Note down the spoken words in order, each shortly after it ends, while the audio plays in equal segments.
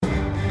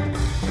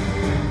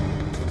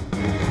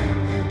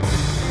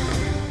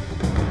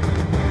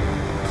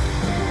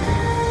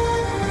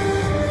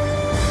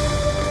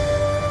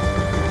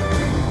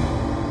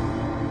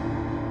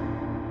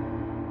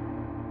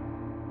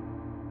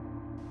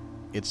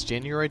It's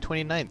January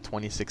 29th,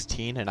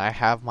 2016, and I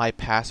have my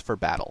pass for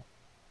battle.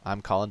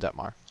 I'm Colin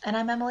Detmar. And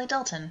I'm Emily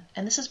Dalton,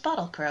 and this is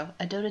Bottle Crow,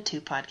 a Dota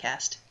 2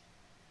 podcast.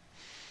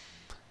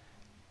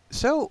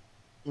 So,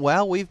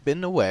 while we've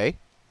been away,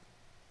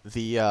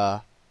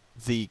 the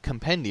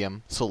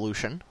compendium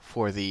solution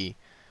for the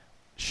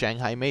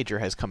Shanghai Major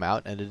has come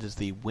out, and it is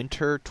the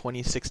Winter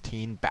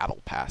 2016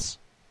 Battle Pass.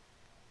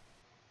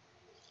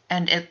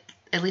 And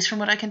at least from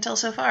what I can tell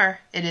so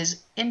far, it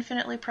is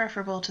infinitely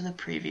preferable to the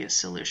previous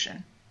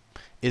solution.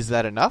 Is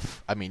that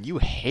enough? I mean, you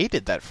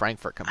hated that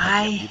Frankfurt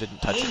compendium. You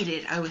didn't touch it. I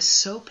hated it. I was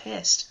so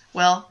pissed.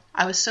 Well,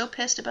 I was so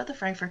pissed about the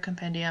Frankfurt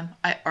compendium,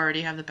 I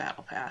already have the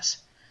Battle Pass.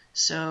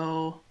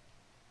 So,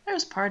 that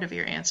was part of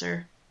your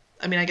answer.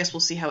 I mean, I guess we'll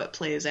see how it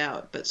plays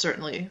out, but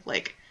certainly,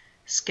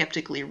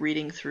 skeptically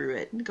reading through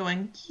it and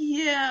going,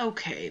 yeah,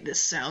 okay, this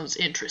sounds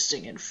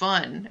interesting and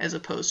fun, as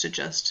opposed to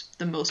just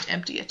the most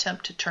empty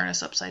attempt to turn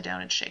us upside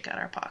down and shake out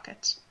our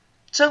pockets.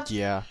 So,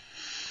 yeah.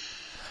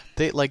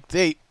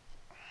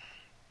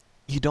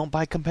 You don't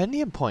buy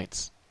compendium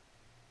points.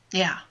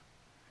 Yeah.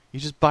 You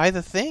just buy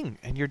the thing,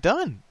 and you're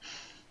done.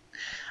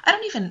 I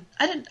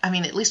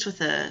mean, at least with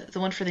the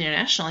one for the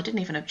International, I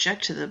didn't even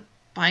object to the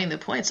buying the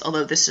points,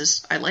 although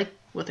I like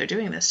what they're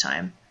doing this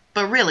time.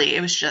 But really,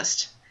 it was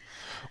just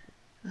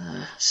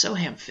so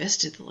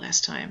ham-fisted the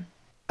last time.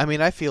 I mean,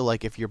 I feel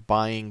like if you're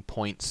buying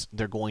points,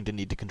 they're going to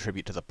need to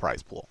contribute to the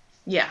prize pool.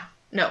 Yeah.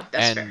 No,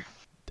 that's fair.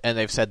 And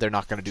they've said they're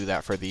not going to do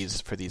that for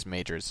these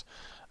majors.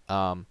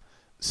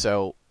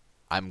 So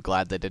I'm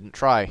glad they didn't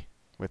try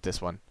with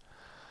this one.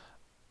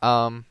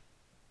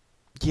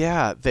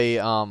 Yeah, they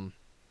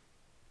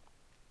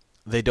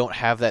don't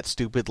have that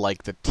stupid,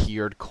 the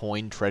tiered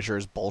coin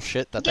treasures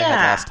bullshit that they had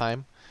last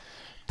time.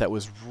 That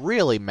was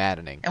really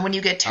maddening. And when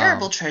you get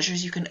terrible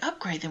treasures, you can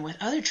upgrade them with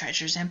other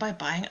treasures and by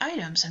buying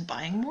items and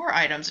buying more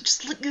items.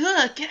 Just,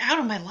 get out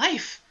of my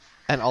life.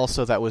 And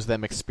also that was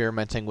them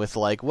experimenting with,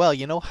 well,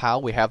 you know how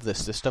we have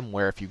this system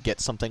where if you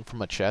get something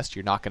from a chest,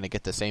 you're not going to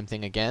get the same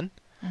thing again?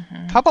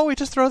 Mm-hmm. How about we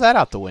just throw that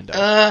out the window?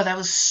 That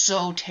was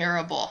so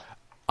terrible.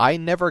 I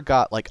never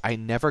got the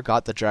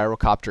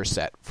gyrocopter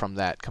set from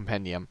that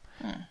compendium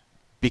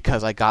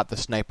because I got the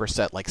sniper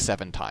set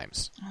 7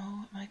 times.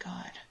 Oh my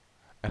god.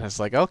 And it's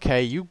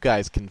okay, you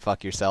guys can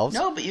fuck yourselves.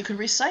 No, but you can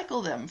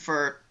recycle them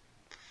for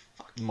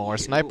more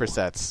sniper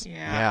sets.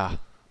 Yeah.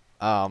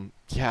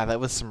 Yeah, that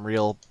was some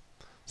real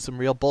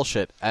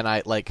bullshit. And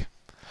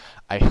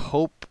I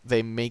hope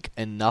they make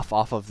enough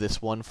off of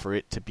this one for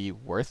it to be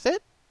worth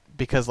it.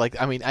 Because,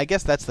 I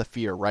guess that's the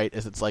fear, right?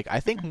 Is it's I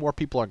think more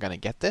people are going to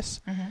get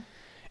this. Mm-hmm.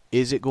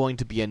 Is it going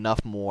to be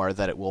enough more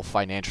that it will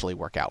financially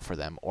work out for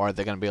them? Or are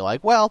they going to be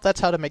well,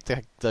 that's how to make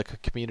the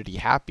community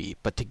happy,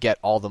 but to get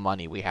all the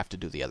money, we have to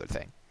do the other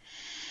thing?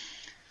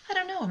 I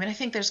don't know. I mean, I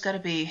think there's got to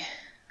be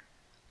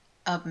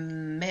a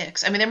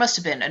mix. I mean, there must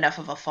have been enough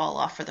of a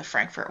fall-off for the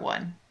Frankfurt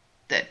one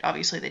that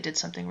obviously they did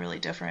something really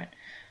different.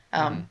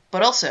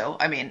 But also,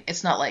 I mean,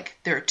 it's not like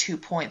there are 2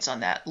 points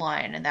on that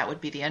line and that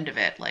would be the end of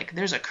it.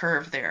 There's a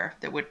curve there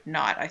that would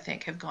not, I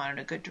think, have gone in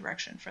a good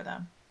direction for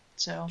them.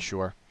 So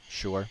Sure.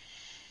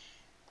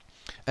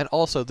 And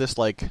also this,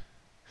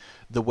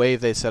 the way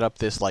they set up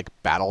this,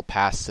 battle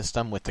pass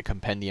system with the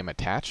compendium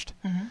attached,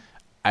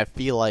 I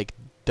feel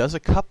does a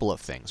couple of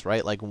things,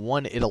 right?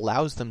 One, it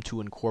allows them to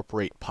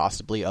incorporate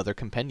possibly other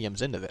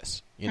compendiums into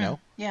this, you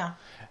know? Yeah.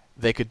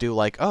 They could do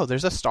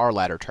there's a Star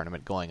Ladder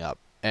tournament going up,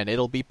 and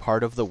it'll be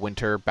part of the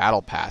Winter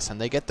Battle Pass, and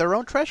they get their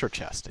own treasure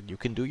chest, and you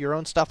can do your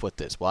own stuff with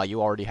this while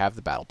you already have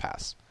the Battle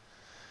Pass.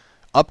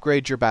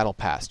 Upgrade your Battle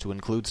Pass to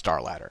include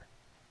Star Ladder.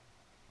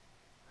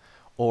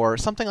 Or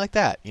something like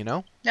that, you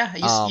know?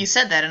 Yeah, you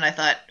said that, and I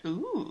thought,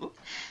 ooh.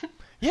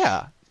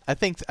 Yeah, I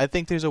think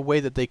there's a way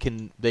that they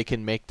can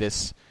make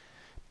this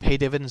pay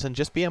dividends and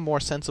just be a more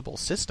sensible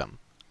system.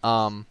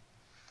 Well,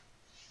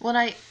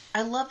 I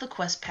love the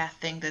quest path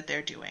thing that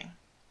they're doing.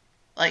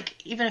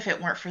 Even if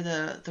it weren't for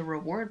the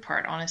reward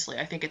part, honestly,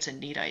 I think it's a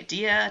neat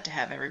idea to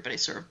have everybody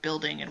sort of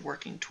building and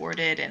working toward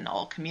it and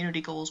all community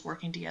goals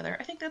working together.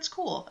 I think that's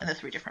cool. And the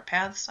 3 different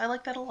paths, I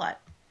like that a lot.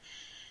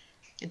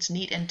 It's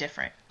neat and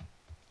different.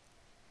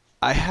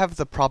 I have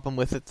the problem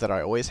with it that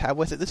I always have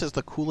with it. This is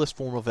the coolest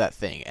form of that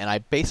thing, and I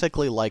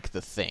basically like the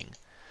thing.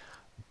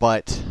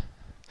 But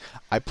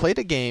I played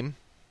a game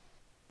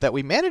that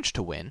we managed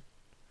to win.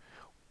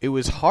 It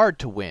was hard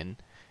to win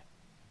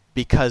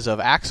because of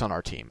Axe on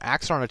our team.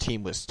 Axe on our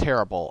team was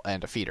terrible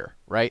and a feeder,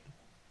 right?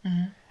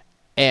 Mm-hmm.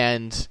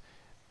 And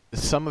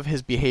some of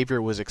his behavior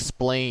was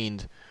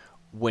explained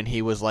when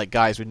he was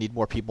guys, we need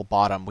more people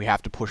bottom. We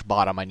have to push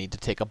bottom. I need to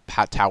take a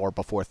tower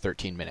before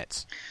 13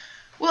 minutes.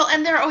 Well,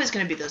 and there are always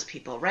going to be those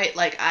people, right?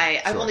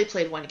 I've Sure. only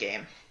played one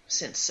game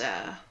since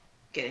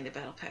getting the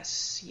Battle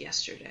Pass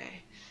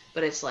yesterday.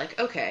 But it's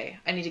okay,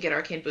 I need to get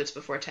Arcane Boots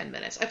before 10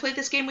 minutes. I played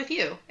this game with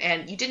you,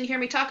 and you didn't hear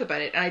me talk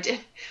about it,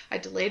 and I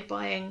delayed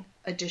buying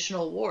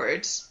additional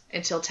wards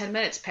until 10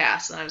 minutes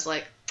passed, and I was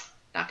not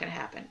going to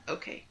happen.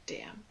 Okay,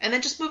 damn. And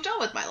then just moved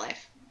on with my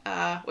life,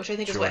 which I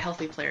think is Sure. what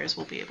healthy players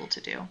will be able to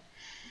do.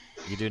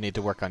 You do need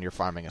to work on your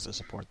farming as a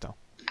support, though.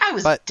 I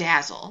was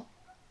Dazzle.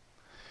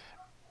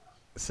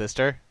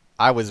 Sister,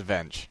 I was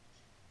Venge.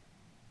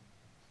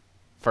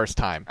 First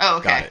time. Oh,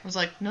 okay. Got it. I was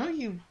like, no,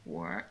 you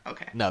weren't.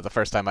 Okay. No, the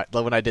first time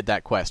when I did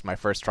that quest, my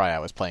first try, I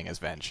was playing as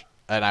Venge,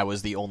 and I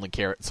was the only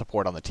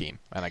support on the team,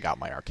 and I got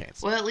my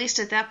arcanes. Well, at least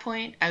at that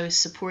point, I was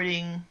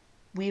supporting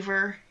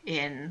Weaver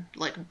in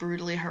like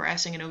brutally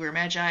harassing an Ogre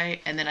Magi,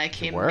 and then I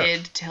came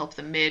mid to help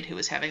the mid who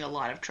was having a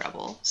lot of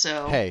trouble.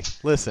 So hey,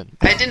 listen,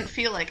 I didn't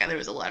feel like there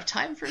was a lot of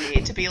time for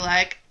me to be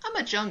like, I'm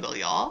a jungle,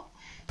 y'all.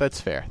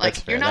 That's fair. Like,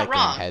 That's fair. You're not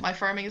wrong. My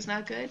farming is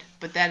not good,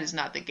 but that is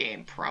not the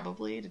game,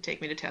 probably, to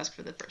take me to task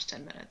for the first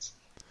 10 minutes.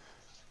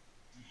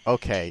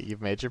 Okay,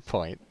 you've made your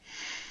point.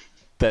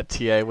 That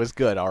TA was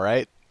good, all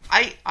right?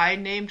 I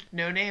named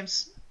no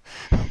names,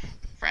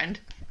 friend.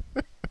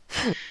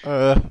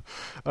 All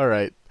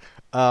right.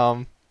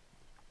 The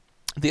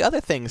other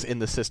things in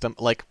the system,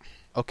 like,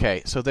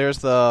 okay, so there's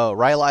the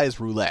Rylai's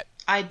Roulette,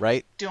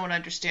 right? Don't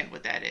understand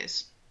what that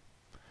is.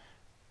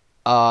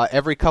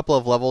 Every couple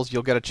of levels,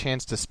 you'll get a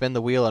chance to spin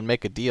the wheel and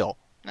make a deal.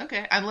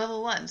 Okay, I'm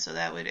level 1, so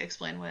that would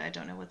explain why I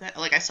don't know what that...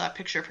 Like, I saw a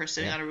picture of her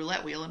sitting on a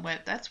roulette wheel and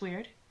went, that's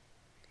weird.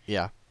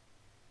 Yeah.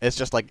 It's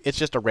just a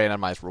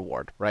randomized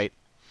reward, right?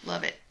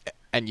 Love it.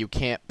 And you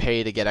can't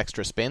pay to get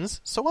extra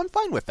spins, so I'm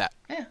fine with that.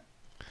 Yeah.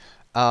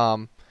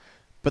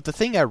 But the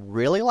thing I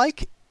really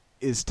like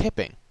is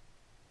tipping.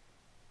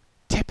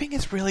 Tipping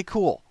is really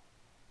cool.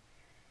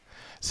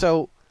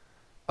 So,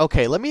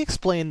 okay, let me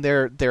explain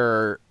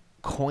their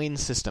coin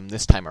system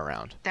this time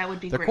around. That would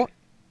be great.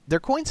 Their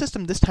coin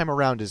system this time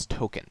around is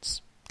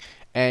tokens.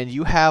 And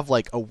you have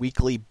like a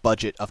weekly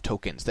budget of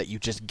tokens that you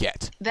just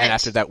get. And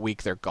after that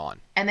week, they're gone.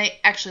 And they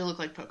actually look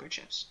like poker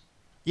chips.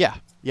 Yeah,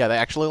 they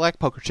actually look like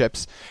poker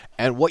chips.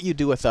 And what you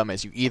do with them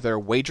is you either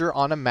wager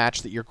on a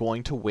match that you're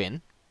going to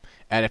win,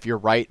 and if you're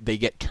right, they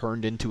get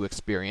turned into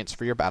experience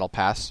for your battle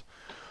pass.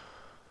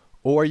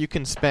 Or you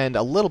can spend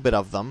a little bit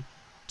of them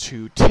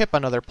to tip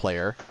another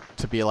player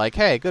to be like,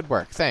 hey, good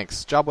work,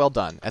 thanks, job well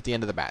done, at the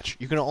end of the match.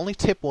 You can only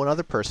tip one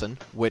other person,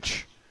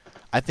 which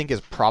I think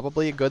is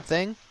probably a good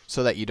thing,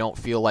 so that you don't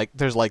feel like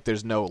there's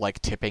no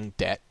like tipping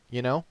debt,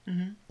 you know?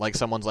 Mm-hmm. Like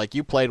someone's like,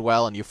 you played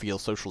well, and you feel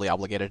socially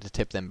obligated to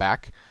tip them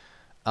back.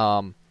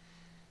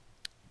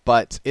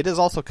 But it is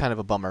also kind of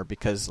a bummer,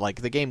 because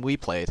like the game we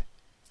played,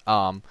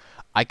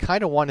 I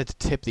kind of wanted to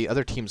tip the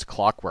other team's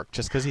Clockwork,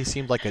 just because he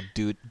seemed like a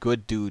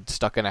good dude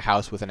stuck in a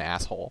house with an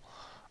asshole.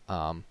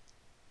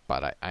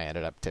 But I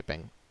ended up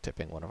tipping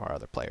one of our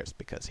other players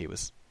because he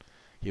was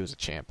a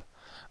champ.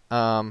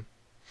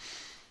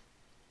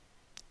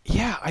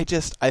 Yeah,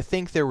 I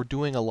think they were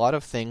doing a lot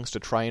of things to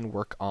try and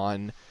work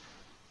on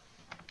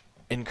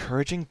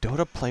encouraging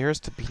Dota players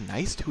to be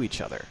nice to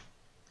each other.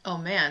 Oh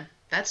man,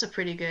 that's a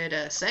pretty good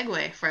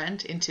segue,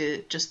 friend,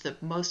 into just the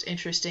most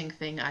interesting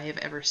thing I have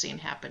ever seen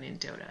happen in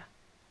Dota.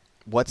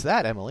 What's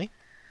that, Emily?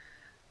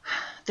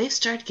 They've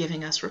started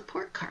giving us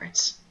report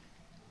cards.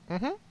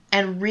 Mm-hmm.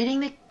 And reading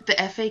the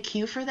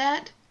FAQ for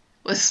that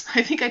was,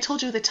 I think I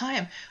told you at the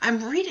time,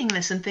 I'm reading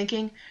this and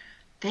thinking,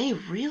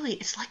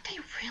 it's like they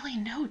really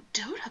know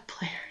Dota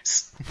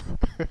players.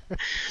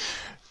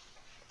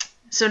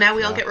 So now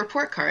we all get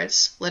report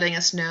cards letting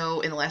us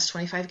know in the last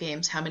 25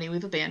 games how many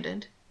we've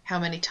abandoned, how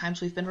many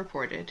times we've been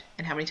reported,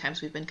 and how many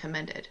times we've been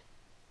commended.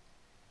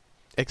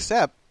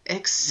 Except...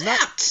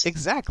 Not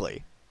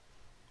exactly.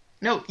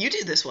 No, you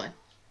do this one.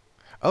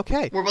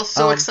 Okay. We're both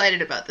so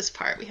excited about this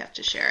part, we have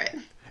to share it.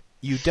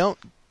 You don't...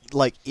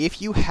 Like,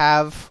 if you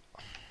have...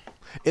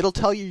 It'll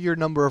tell you your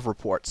number of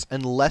reports,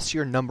 unless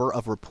your number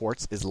of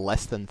reports is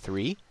less than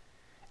 3,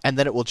 and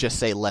then it will just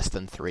say less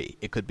than 3.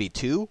 It could be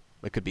 2,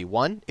 it could be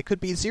 1, it could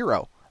be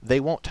 0.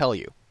 They won't tell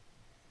you.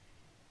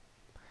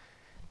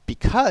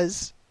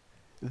 Because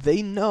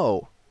they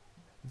know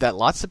that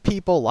lots of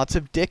people, lots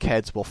of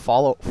dickheads will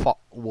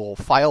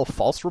file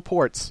false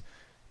reports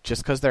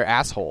just because they're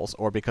assholes,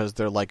 or because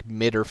they're like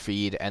mid or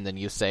feed, and then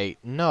you say,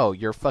 no,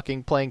 you're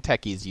fucking playing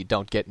techies, you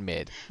don't get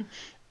mid.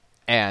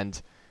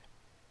 And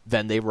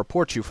then they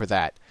report you for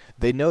that.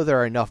 They know there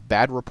are enough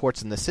bad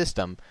reports in the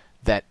system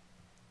that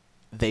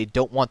they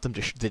don't want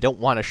they don't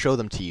want to show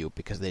them to you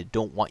because they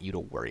don't want you to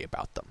worry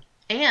about them.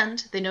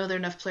 And they know there are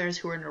enough players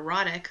who are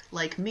neurotic,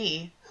 like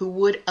me, who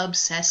would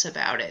obsess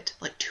about it.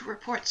 Like, 2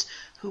 reports.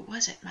 Who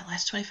was it? My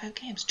last 25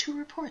 games. 2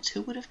 reports.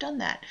 Who would have done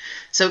that?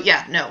 So,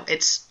 yeah, no,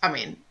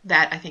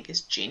 that I think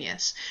is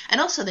genius.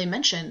 And also they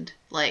mentioned,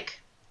 like,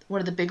 one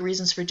of the big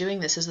reasons for doing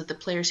this is that the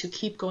players who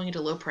keep going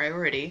into low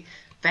priority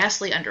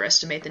vastly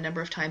underestimate the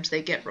number of times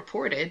they get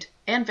reported,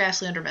 and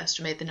vastly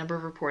underestimate the number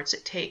of reports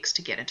it takes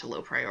to get into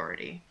low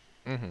priority.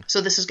 Mm-hmm. So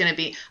this is going to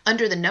be,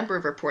 under the number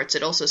of reports,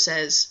 it also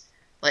says,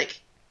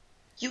 like,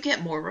 you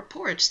get more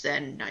reports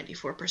than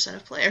 94%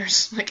 of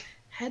players. Like,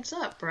 heads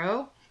up,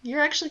 bro.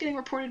 You're actually getting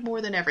reported more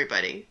than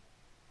everybody.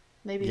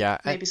 Maybe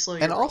slow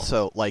your And roll.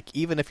 also, like,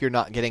 even if you're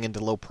not getting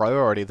into low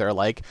priority, there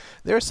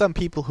are some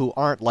people who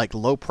aren't, like,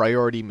 low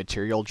priority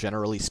material,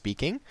 generally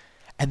speaking,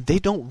 and they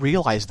don't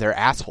realize they're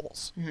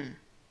assholes. Mm-hmm.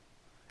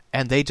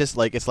 And they just,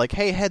 like, it's like,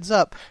 hey, heads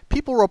up,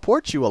 people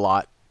report you a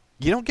lot.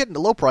 You don't get into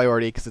low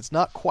priority because it's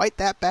not quite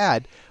that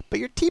bad, but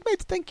your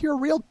teammates think you're a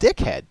real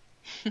dickhead.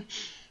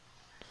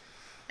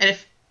 And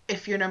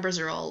if your numbers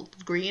are all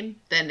green,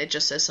 then it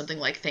just says something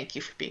like, thank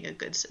you for being a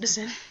good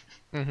citizen.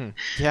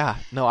 Yeah,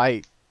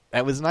 no,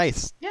 that was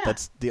nice. Yeah.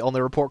 That's the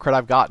only report card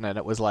I've gotten, and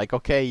it was like,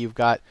 okay, you've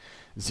got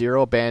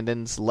 0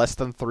 abandons, less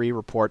than 3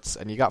 reports,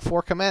 and you got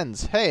 4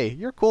 commends. Hey,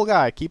 you're a cool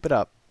guy. Keep it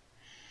up.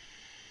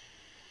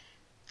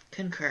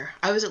 Concur.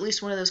 I was at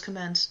least one of those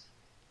commends.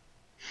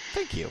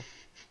 Thank you.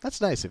 That's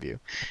nice of you.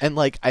 And,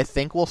 like, I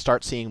think we'll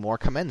start seeing more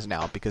commends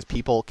now because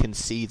people can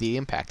see the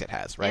impact it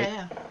has, right?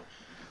 Yeah.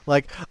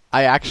 Like,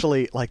 I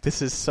actually, like,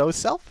 this is so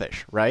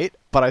selfish, right?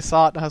 But I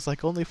saw it and I was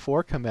like, only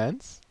 4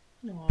 commends?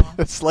 Aww.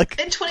 It's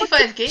like... In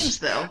 25 games,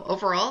 though,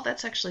 overall,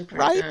 that's actually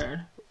pretty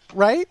good.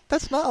 Right?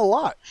 That's not a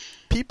lot.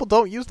 People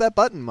don't use that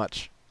button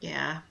much.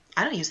 Yeah.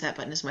 I don't use that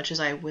button as much as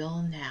I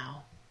will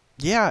now.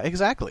 Yeah,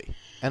 exactly.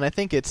 And I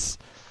think it's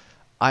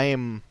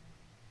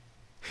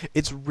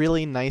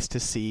really nice to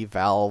see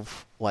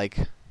Valve,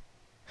 like,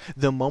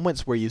 the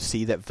moments where you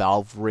see that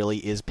Valve really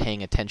is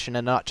paying attention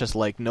and not just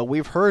like, no,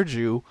 we've heard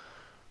you,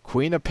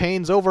 Queen of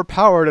Pain's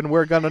overpowered and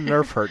we're gonna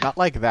nerf her. Not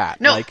like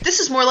that. No, like, this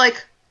is more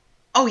like,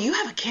 oh, you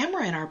have a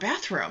camera in our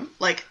bathroom.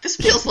 Like, this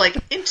feels like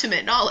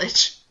intimate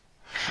knowledge.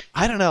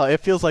 I don't know. It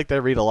feels like they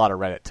read a lot of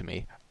Reddit to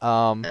me.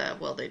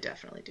 Well, they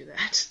definitely do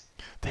that.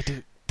 They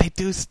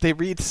do. They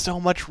read so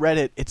much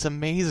Reddit. It's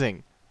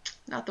amazing.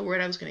 Not the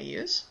word I was going to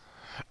use.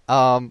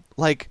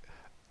 Like,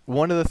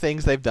 one of the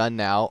things they've done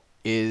now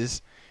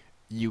is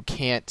you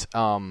can't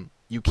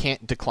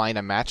decline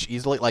a match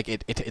easily. Like,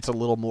 it's a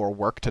little more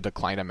work to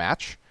decline a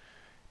match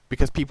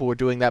because people were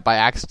doing that by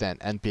accident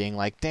and being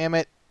like, damn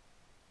it,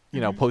 you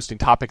know, posting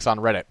topics on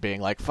Reddit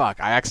being like, fuck,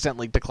 I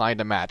accidentally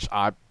declined a match.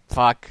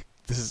 Fuck,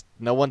 this is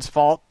no one's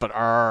fault, but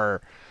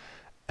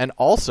And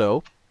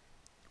also,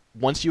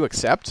 once you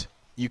accept,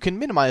 you can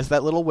minimize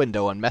that little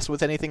window and mess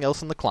with anything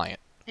else in the client.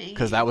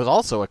 Because that was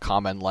also a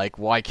common, like,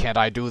 why can't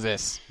I do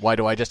this? Why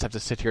do I just have to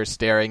sit here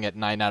staring at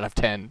 9 out of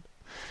 10?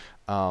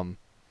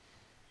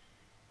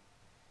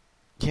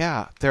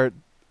 Yeah,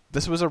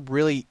 this was a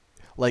really,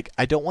 like,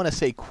 I don't want to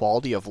say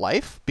quality of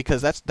life,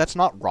 because that's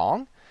not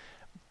wrong,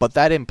 but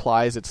that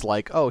implies it's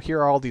like, oh, here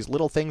are all these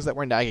little things that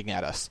were nagging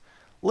at us.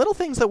 Little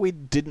things that we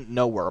didn't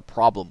know were a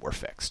problem were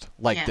fixed,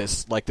 like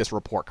this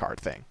report card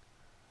thing.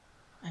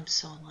 I'm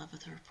so in love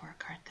with the report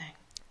card thing.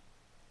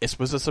 This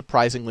was a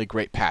surprisingly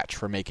great patch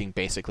for making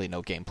basically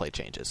no gameplay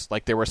changes.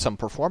 Like, there were some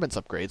performance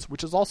upgrades,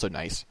 which is also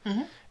nice,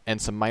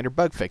 and some minor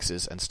bug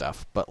fixes and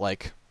stuff, but,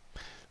 like,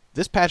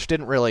 this patch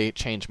didn't really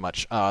change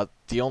much.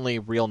 The only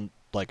real,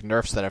 like,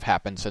 nerfs that have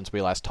happened since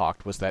we last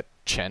talked was that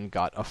Chen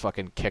got a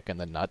fucking kick in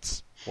the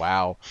nuts.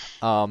 Wow.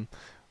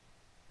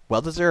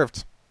 Well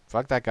deserved.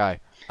 Fuck that guy.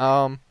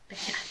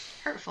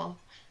 Hurtful.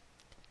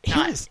 He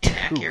Not is too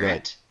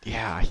inaccurate. good.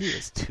 Yeah, he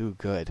is too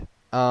good.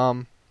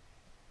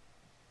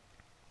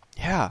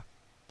 Yeah.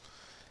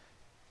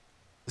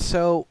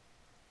 So,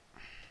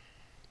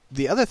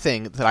 the other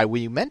thing that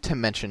we meant to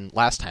mention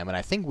last time, and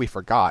I think we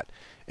forgot,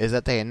 is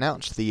that they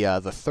announced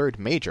the third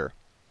major,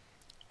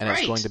 and right.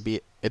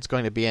 it's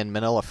going to be in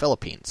Manila,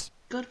 Philippines.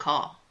 Good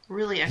call.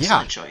 Really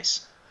excellent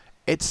choice.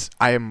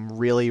 I am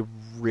really,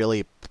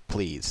 really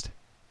pleased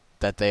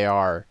that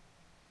they're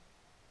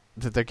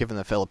giving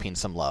the Philippines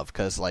some love,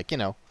 because, like, you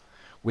know,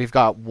 we've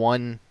got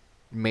one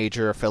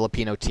major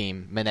Filipino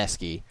team,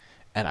 Mineski,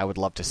 and I would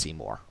love to see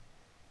more.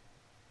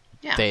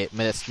 Yeah.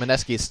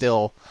 Mineski is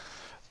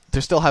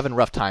they're still having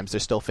rough times.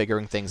 They're still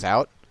figuring things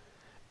out.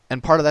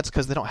 And part of that's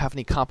because they don't have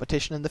any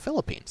competition in the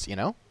Philippines, you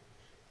know?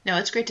 No,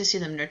 it's great to see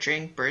them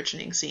nurturing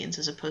burgeoning scenes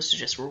as opposed to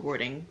just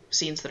rewarding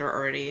scenes that are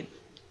already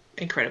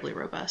incredibly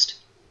robust.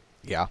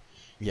 Yeah.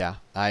 Yeah.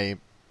 I'm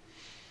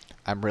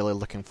really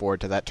looking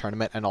forward to that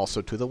tournament and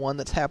also to the one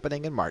that's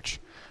happening in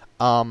March.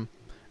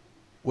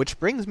 Which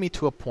brings me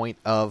to a point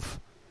of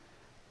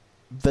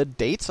the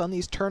dates on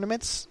these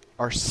tournaments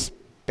are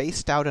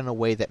spaced out in a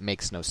way that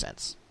makes no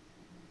sense.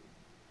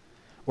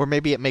 Or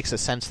maybe it makes a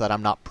sense that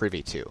I'm not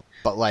privy to.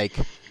 But, like...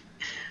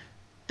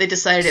 They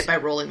decided it by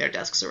rolling their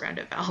desks around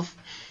at Valve.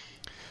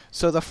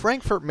 So the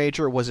Frankfurt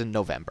Major was in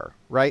November,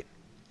 right?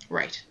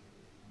 Right.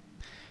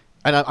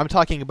 And I'm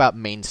talking about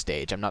main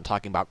stage. I'm not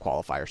talking about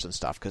qualifiers and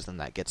stuff, because then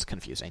that gets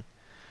confusing.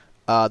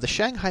 The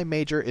Shanghai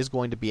Major is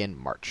going to be in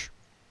March.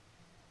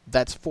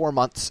 That's 4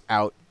 months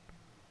out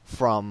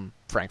from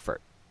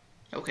Frankfurt.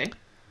 Okay.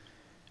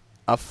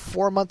 A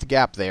 4-month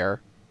gap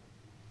there,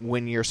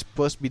 when you're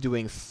supposed to be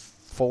doing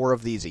 4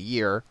 of these a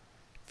year,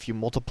 if you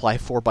multiply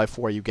 4 by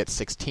 4, you get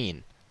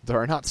 16. There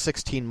are not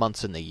 16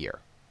 months in the year.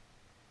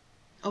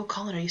 Oh,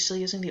 Colin, are you still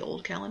using the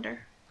old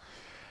calendar?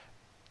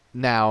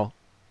 Now,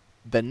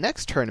 the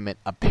next tournament,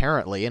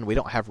 apparently, and we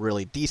don't have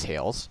really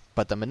details,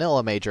 but the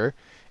Manila Major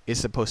is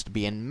supposed to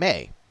be in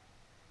May.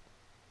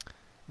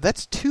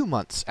 That's 2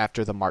 months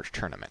after the March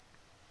tournament.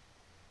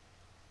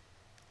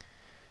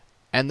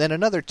 And then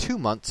another 2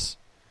 months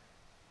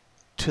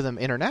to the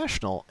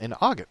International in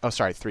August. Oh,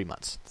 sorry, 3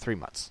 months. 3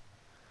 months.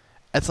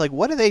 It's like,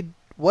 what are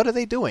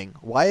they doing?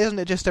 Why isn't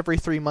it just every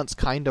 3 months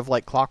kind of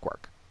like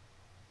clockwork?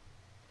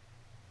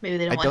 Maybe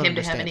they don't want him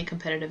to have any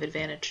competitive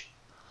advantage.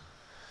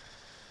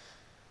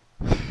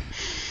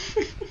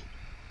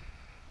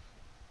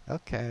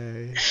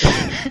 Okay.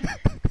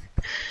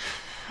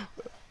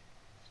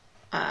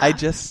 Uh,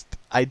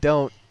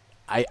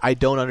 I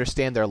don't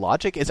understand their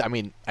logic. I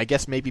mean, I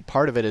guess maybe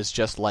part of it is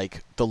just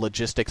like the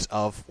logistics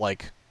of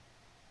like,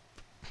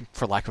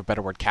 for lack of a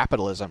better word,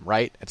 capitalism,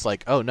 right? It's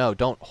like, oh no,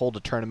 don't hold a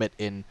tournament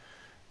in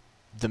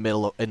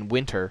in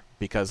winter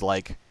because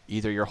like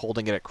either you're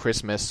holding it at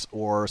Christmas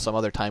or some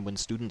other time when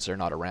students are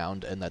not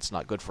around, and that's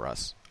not good for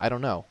us. I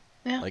don't know.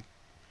 yeah. Like,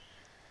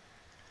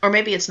 Or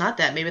maybe it's not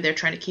that. Maybe they're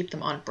trying to keep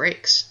them on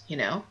breaks, you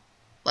know?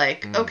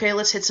 Like, okay,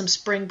 let's hit some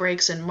spring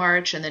breaks in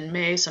March, and then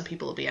May, some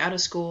people will be out of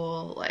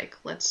school. Like,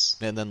 let's...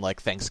 and then like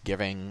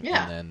Thanksgiving,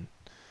 Yeah. and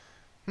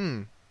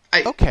then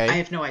I okay.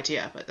 have no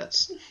idea, but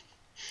that's...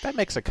 That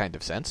makes a kind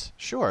of sense.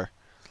 Sure.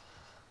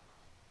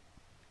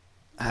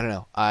 I don't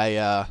know.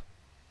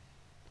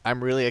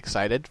 I'm really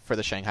excited for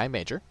the Shanghai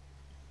Major.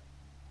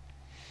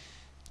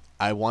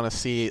 I want to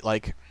see,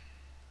 like...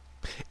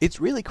 It's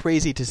really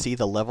crazy to see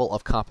the level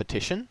of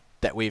competition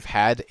that we've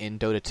had in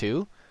Dota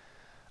 2.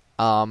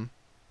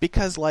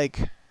 Because,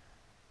 like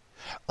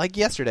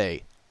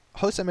yesterday,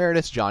 host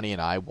emeritus Johnny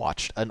and I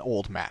watched an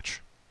old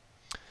match.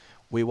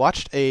 We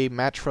watched a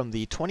match from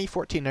the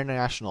 2014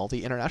 International,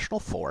 the International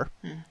 4,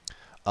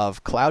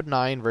 of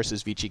Cloud9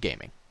 versus Vici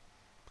Gaming.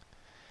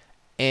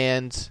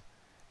 And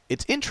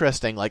it's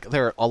interesting, like,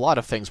 there are a lot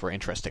of things were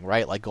interesting,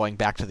 right? Like, going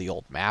back to the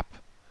old map,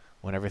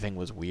 when everything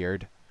was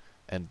weird,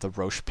 and the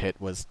Roche Pit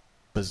was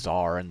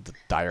bizarre, and the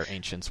Dire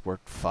Ancients were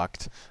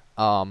fucked.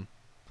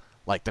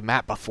 Like, the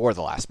map before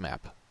the last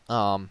map.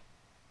 But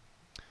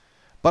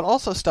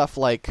also stuff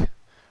like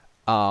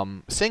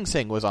Sing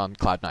Sing was on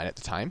Cloud9 at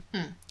the time,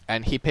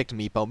 and he picked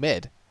Meepo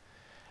mid.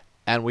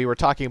 And we were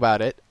talking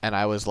about it, and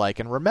I was like,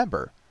 and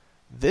remember,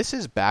 this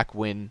is back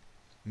when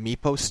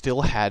Meepo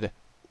still had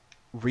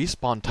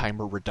respawn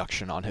timer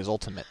reduction on his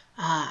ultimate.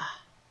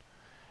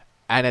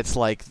 And it's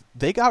like,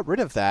 they got rid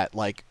of that,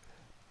 like,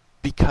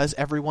 because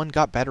everyone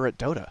got better at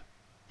Dota.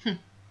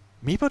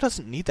 Meepo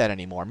doesn't need that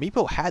anymore.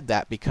 Meepo had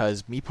that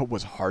because Meepo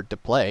was hard to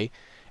play,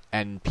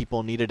 and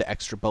people needed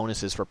extra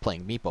bonuses for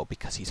playing Meepo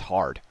because he's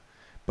hard.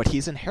 But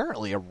he's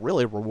inherently a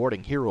really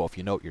rewarding hero if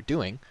you know what you're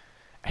doing,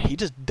 and he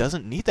just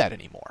doesn't need that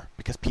anymore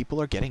because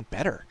people are getting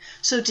better.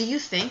 So do you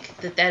think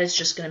that that is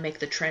just going to make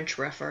the trench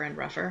rougher and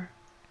rougher?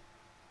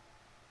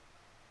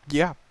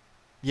 Yeah.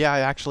 Yeah,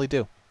 I actually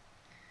do.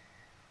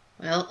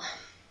 Well...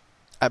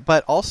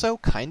 But also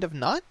kind of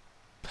not.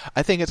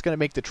 I think it's going to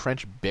make the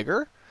trench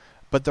bigger,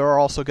 but there are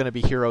also going to be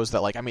heroes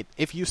that, like, I mean,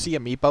 if you see a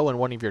Meepo in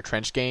one of your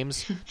trench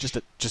games, just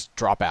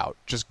drop out.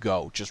 Just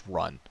go. Just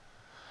run.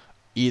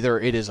 Either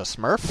it is a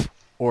Smurf,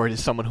 or it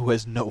is someone who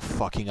has no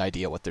fucking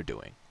idea what they're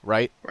doing,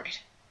 right?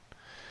 Right.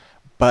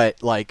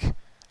 But, like,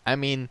 I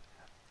mean,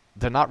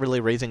 they're not really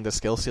raising the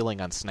skill ceiling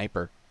on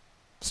Sniper.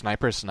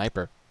 Sniper's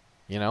Sniper,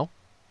 you know?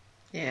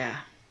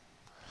 Yeah.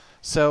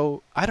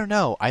 So, I don't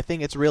know. I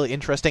think it's really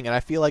interesting, and I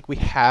feel like we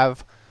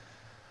have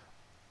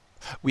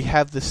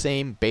the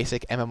same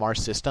basic MMR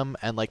system,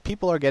 and like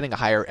people are getting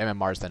higher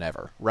MMRs than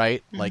ever,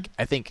 right? Like,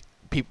 I think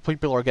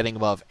people are getting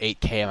above 8k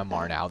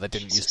MMR now. That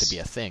didn't used to be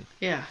a thing.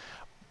 Yeah.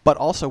 But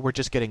also, we're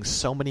just getting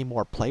so many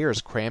more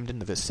players crammed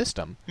into the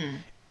system.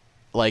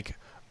 Like,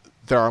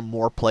 there are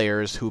more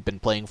players who've been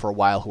playing for a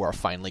while who are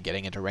finally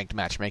getting into ranked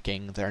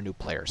matchmaking. There are new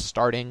players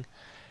starting.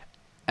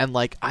 And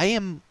like, I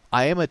am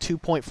a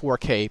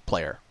 2.4k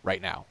player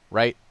right now,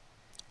 right?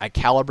 I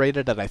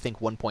calibrated at, I think,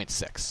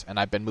 1.6, and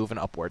I've been moving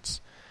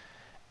upwards.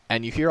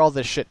 And you hear all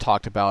this shit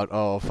talked about,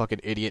 oh,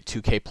 fucking idiot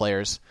 2k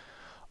players.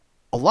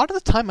 A lot of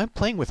the time, I'm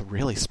playing with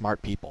really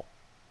smart people.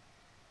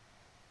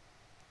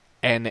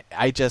 And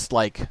I just,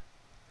 like...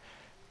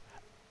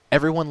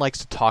 Everyone likes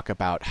to talk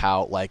about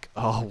how, like,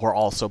 oh, we're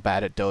all so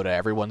bad at Dota.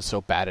 Everyone's so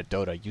bad at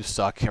Dota. You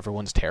suck.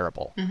 Everyone's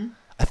terrible.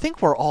 I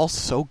think we're all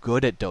so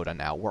good at Dota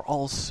now. We're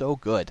all so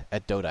good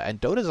at Dota. And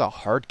Dota's a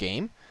hard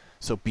game,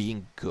 so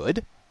being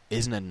good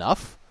isn't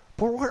enough.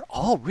 But we're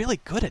all really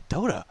good at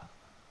Dota.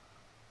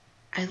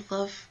 I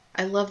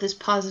love this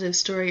positive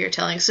story you're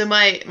telling. So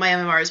my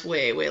MMR is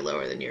way, way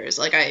lower than yours.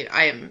 Like,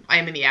 I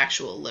am in the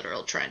actual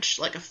literal trench,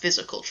 like a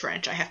physical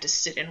trench. I have to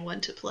sit in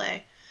one to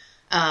play.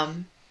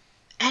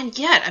 And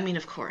yet, I mean,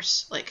 of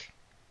course, like,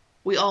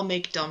 we all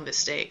make dumb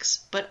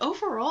mistakes. But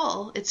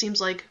overall, it seems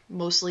like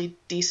mostly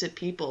decent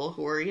people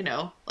who are, you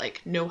know,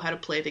 like, know how to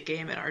play the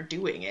game and are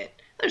doing it.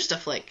 There's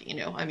stuff like, you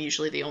know, I'm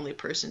usually the only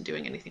person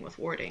doing anything with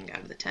warding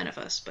out of the 10 of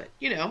us. But,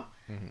 you know,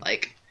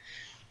 like,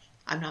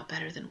 I'm not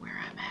better than where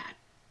I'm at.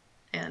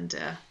 And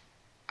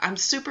I'm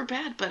super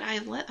bad, but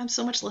I'm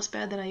so much less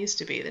bad than I used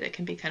to be that it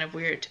can be kind of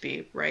weird to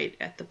be right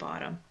at the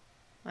bottom.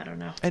 I don't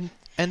know.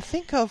 And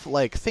think of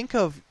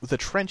the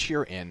trench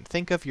you're in.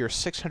 Think of your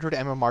 600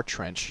 MMR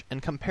trench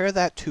and compare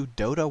that to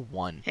Dota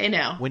 1. Hey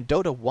now. When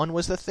Dota 1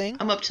 was the thing?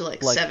 I'm up to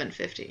like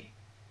 750.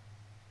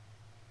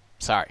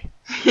 Sorry.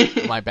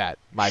 My bad.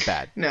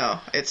 No,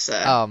 it's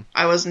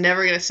I was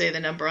never going to say the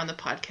number on the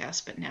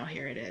podcast, but now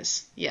here it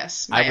is.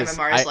 Yes, my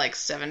MMR is like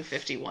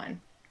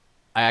 751.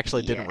 I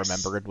actually didn't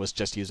remember it was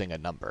just using a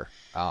number.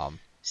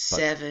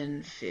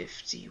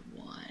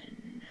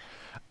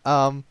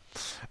 751.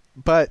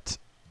 But,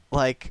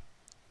 like,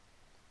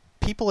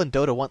 people in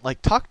Dota 1,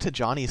 like, talk to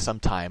Johnny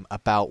sometime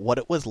about what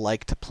it was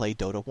like to play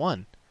Dota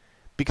 1.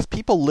 Because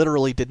people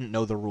literally didn't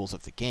know the rules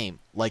of the game.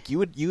 Like, you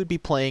would be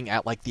playing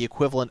at, like, the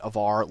equivalent of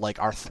our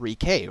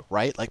 3K,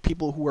 right? Like,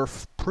 people who were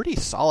pretty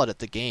solid at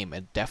the game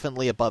and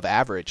definitely above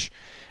average,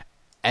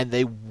 and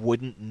they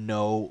wouldn't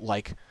know,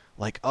 like,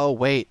 oh,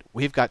 wait,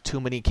 we've got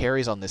too many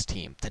carries on this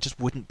team. That just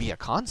wouldn't be a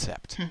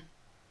concept.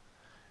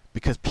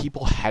 Because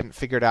people hadn't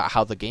figured out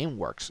how the game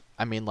works.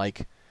 I mean,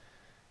 like,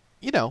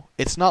 you know,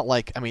 it's not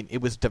like, I mean,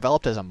 it was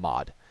developed as a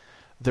mod.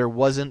 There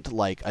wasn't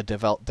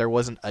there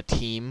wasn't a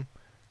team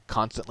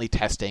constantly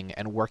testing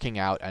and working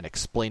out and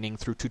explaining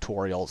through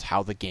tutorials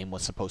how the game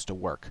was supposed to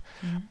work.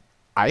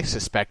 I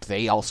suspect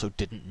they also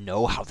didn't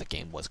know how the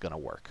game was going to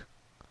work.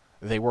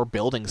 They were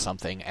building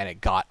something and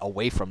it got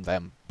away from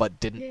them, but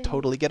didn't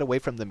totally get away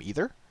from them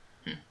either.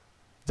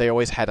 They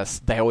always had a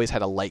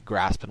light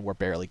grasp and were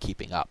barely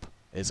keeping up,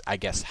 is I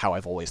guess how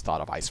I've always thought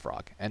of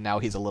IceFrog. And now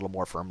he's a little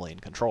more firmly in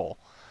control.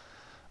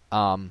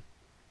 But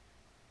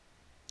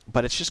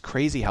it's just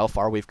crazy how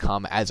far we've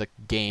come as a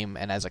game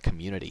and as a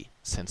community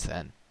since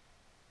then.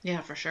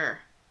 Yeah, for sure.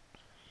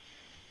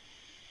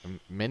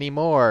 Many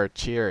more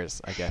cheers,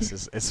 I guess,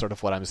 is sort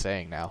of what I'm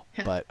saying now.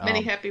 But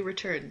many happy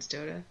returns,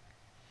 Dota.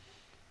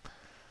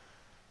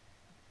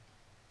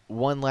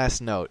 One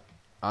last note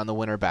on the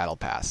Winter Battle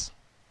Pass.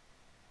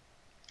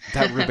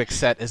 That Rubik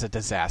set is a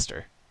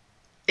disaster.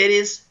 It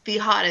is the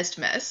hottest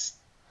mess.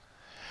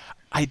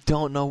 I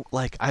don't know,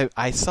 like,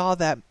 I saw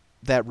that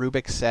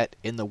Rubik set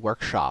in the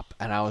workshop,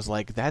 and I was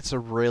like, that's a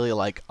really,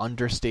 like,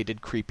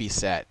 understated, creepy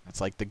set.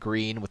 It's like the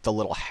green with the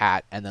little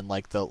hat, and then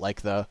like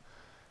the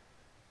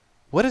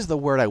what is the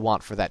word I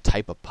want for that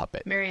type of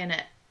puppet?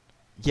 Marionette.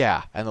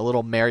 Yeah, and the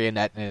little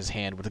marionette in his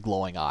hand with the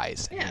glowing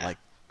eyes. And you're like,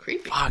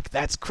 creepy. Fuck,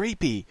 that's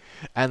creepy.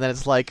 And then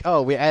it's like,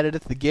 oh, we added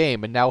it to the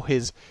game, and now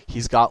he's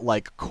got,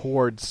 like,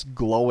 cords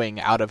glowing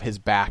out of his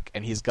back,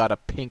 and he's got a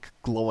pink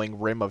glowing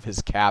rim of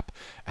his cap,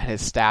 and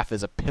his staff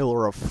is a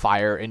pillar of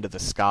fire into the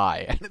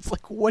sky. And it's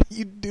like, what are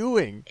you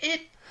doing?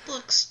 It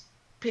looks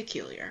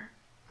peculiar.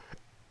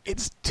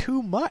 It's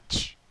too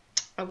much.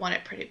 I want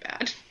it pretty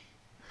bad.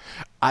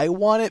 I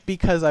want it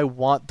because I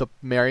want the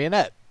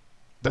marionette.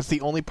 That's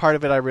the only part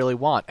of it I really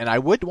want. And I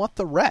would want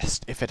the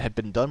rest if it had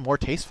been done more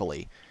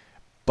tastefully.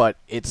 But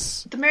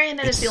the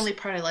marionette is the only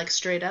part I like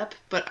straight up,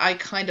 but I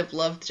kind of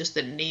love just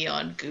the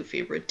neon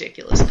goofy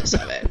ridiculousness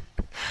of it.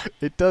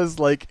 It does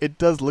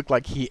look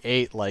like he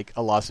ate, like,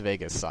 a Las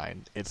Vegas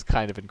sign. It's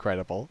kind of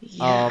incredible.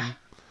 Yeah.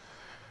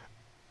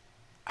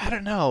 I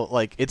don't know,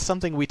 like, it's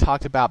something we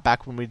talked about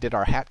back when we did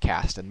our hat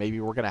cast, and maybe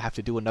we're going to have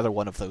to do another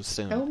one of those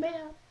soon. Oh,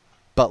 man.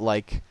 But,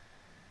 like,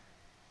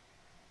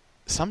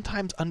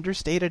 sometimes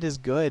understated is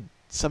good.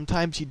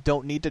 Sometimes you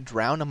don't need to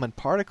drown them in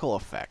particle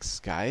effects,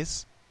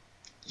 guys.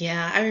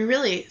 Yeah, I mean,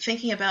 really,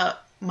 thinking about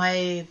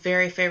my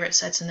very favorite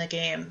sets in the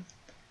game,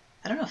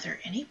 I don't know if there are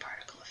any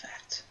particle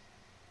effects.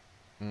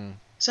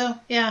 So,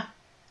 yeah.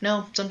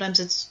 No, sometimes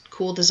it's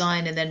cool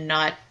design and then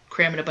not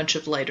cramming a bunch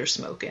of light or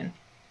smoke in.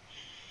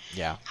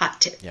 Yeah.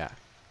 Hot tip. Yeah.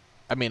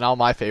 I mean, all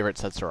my favorite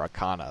sets are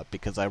Arcana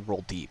because I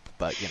roll deep,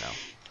 but, you know.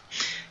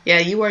 Yeah,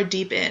 you are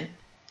deep in.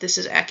 This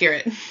is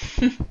accurate.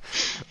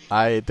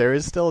 There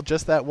is still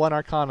just that one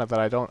Arcana that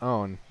I don't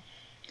own.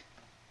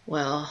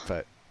 Well,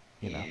 but,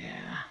 you know.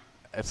 Yeah.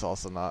 It's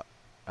also not...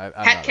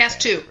 Hatcast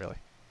 2. Really.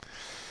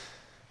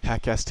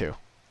 Hatcast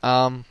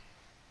 2.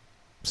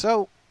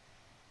 So,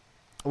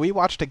 we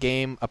watched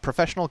a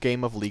professional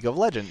game of League of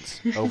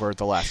Legends over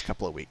the last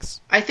couple of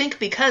weeks. I think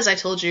because I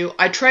told you,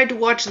 I tried to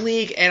watch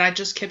League and I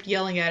just kept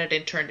yelling at it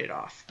and turned it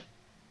off.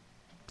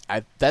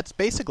 That's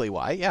basically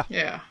why, yeah.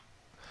 Yeah.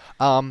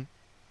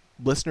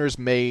 Listeners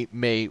may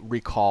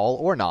recall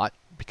or not,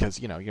 because,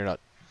 you know, you're not...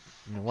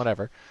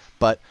 whatever.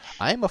 But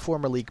I am a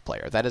former League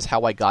player. That is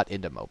how I got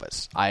into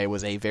MOBAs. I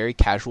was a very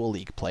casual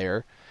League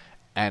player,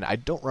 and I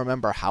don't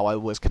remember how I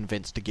was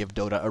convinced to give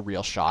Dota a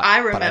real shot. I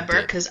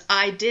remember, because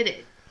I did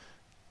it.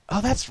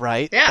 Oh, that's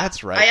right. Yeah,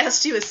 that's right. I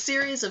asked you a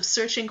series of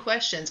searching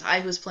questions.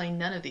 I was playing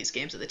none of these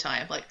games at the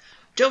time. Like,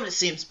 Dota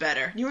seems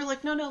better. And you were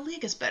like, no,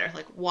 League is better.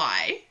 Like,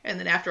 why? And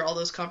then after all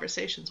those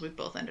conversations, we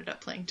both ended up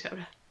playing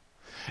Dota.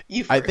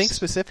 You first. I think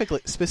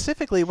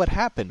specifically what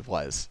happened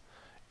was,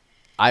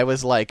 I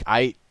was like,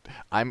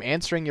 I'm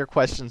answering your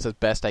questions as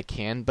best I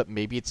can, but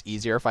maybe it's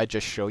easier if I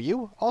just show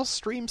you. I'll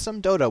stream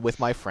some Dota with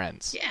my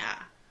friends. Yeah.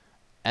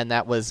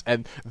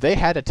 And they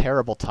had a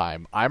terrible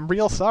time. I'm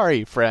real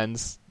sorry,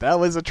 friends. That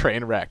was a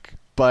train wreck.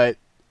 But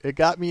it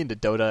got me into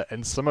Dota,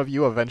 and some of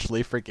you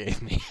eventually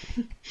forgave me.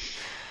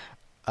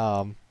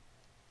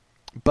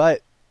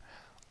 But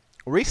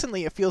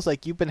recently it feels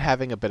like you've been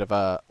having a bit of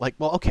a, like,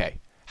 well, okay.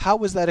 How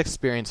was that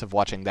experience of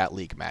watching that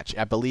League match?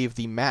 I believe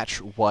the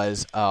match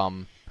was,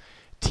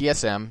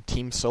 TSM,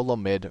 Team Solo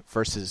Mid,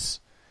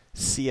 versus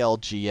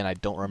CLG, and I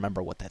don't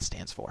remember what that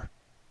stands for.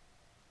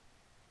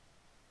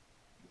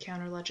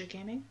 Counter Logic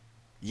Gaming?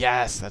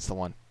 Yes, that's the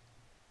one.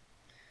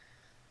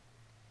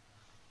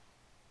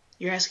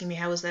 You're asking me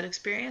how was that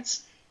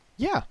experience?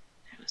 Yeah.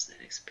 How was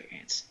that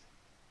experience?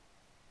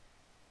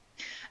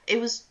 It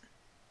was...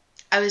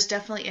 I was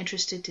definitely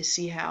interested to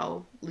see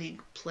how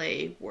League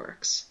play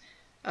works.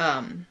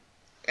 And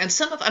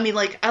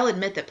I'll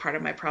admit that part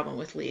of my problem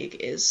with League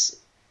is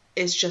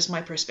just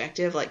my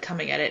perspective, like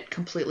coming at it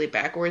completely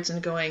backwards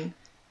and going,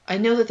 I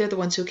know that they're the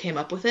ones who came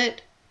up with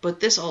it, but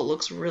this all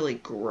looks really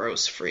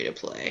gross free to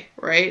play,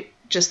 right?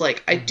 Just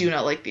like, I do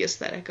not like the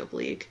aesthetic of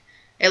League,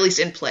 at least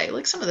in play.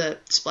 Like, some of the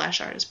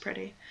splash art is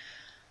pretty.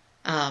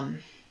 I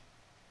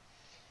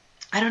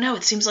don't know,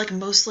 it seems like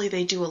mostly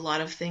they do a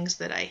lot of things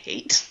that I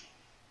hate.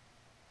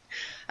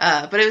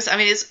 But it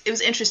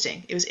was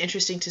interesting. It was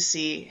interesting to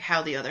see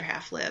how the other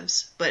half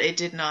lives, but it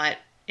did not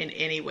in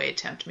any way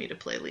tempt me to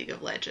play League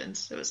of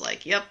Legends. It was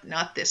like, yep,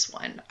 not this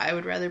one. I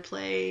would rather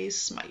play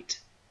Smite.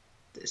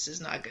 This is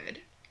not good.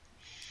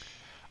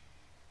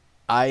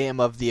 I am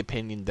of the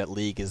opinion that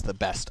League is the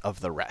best of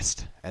the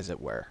rest, as it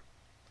were.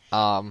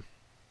 I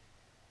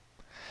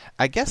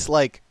guess,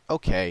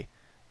 okay,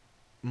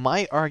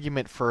 my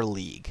argument for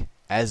League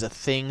as a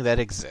thing that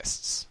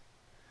exists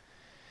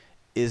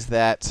is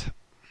that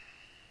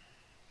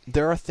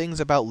there are things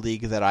about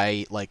League that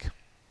I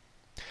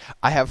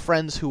have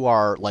friends who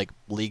are,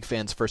 League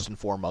fans first and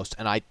foremost,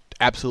 and I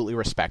absolutely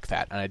respect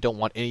that, and I don't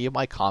want any of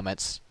my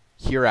comments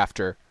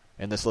hereafter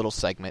in this little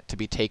segment to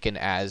be taken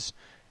as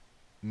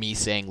me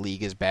saying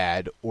League is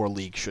bad or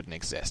League shouldn't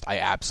exist. I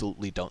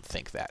absolutely don't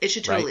think that. It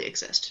should totally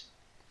exist.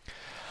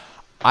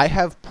 I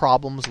have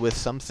problems with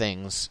some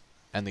things,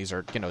 and these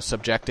are,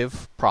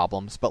 subjective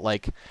problems, but,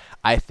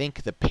 I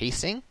think the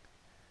pacing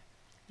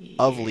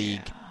of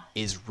League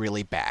is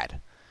really bad.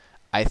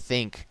 I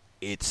think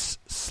it's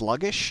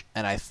sluggish,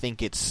 and I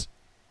think it's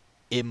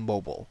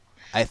immobile.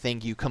 I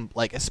think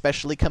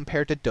especially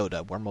compared to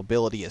Dota, where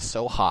mobility is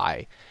so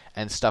high,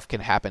 and stuff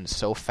can happen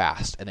so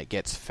fast, and it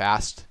gets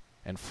fast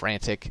and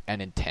frantic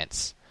and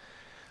intense.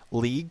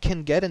 League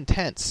can get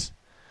intense,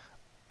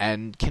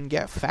 and can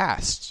get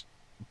fast,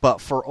 but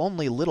for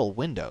only little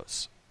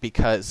windows,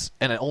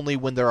 and only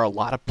when there are a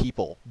lot of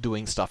people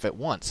doing stuff at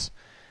once,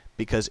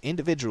 because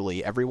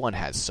individually everyone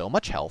has so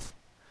much health,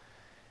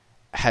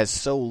 has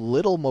so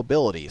little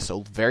mobility,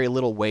 so very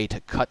little way to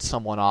cut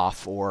someone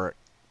off or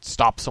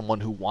stop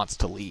someone who wants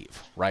to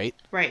leave, right?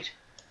 Right.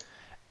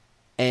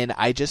 And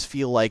I just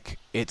feel like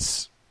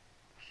it's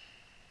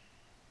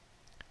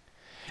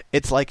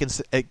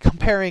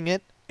comparing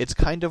it, it's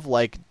kind of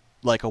like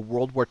a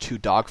World War II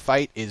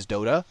dogfight is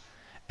Dota,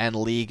 and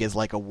League is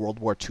like a World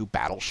War II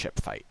battleship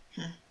fight.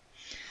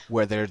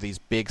 Where there are these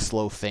big,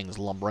 slow things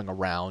lumbering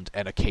around,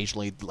 and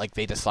occasionally,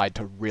 they decide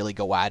to really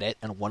go at it,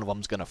 and one of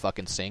them's gonna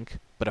fucking sink.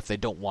 But if they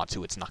don't want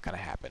to, it's not gonna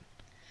happen.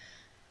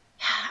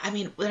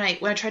 When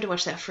I tried to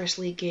watch that first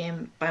League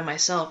game by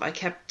myself, I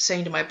kept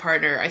saying to my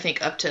partner, I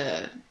think up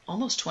to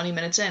almost 20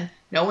 minutes in,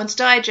 no one's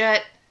died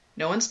yet.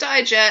 No one's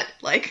died yet.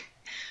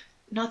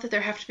 Not that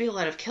there have to be a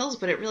lot of kills,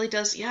 but it really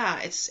does,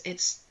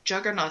 it's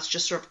juggernauts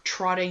just sort of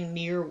trotting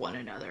near one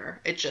another.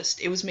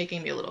 It was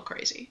making me a little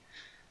crazy.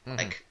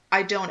 Mm-hmm.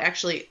 I don't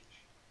actually...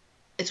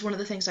 It's one of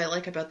the things I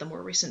like about the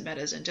more recent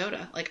metas in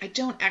Dota. I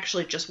don't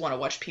actually just want to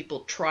watch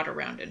people trot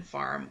around and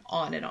farm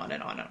on and on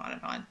and on and on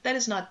and on. That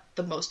is not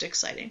the most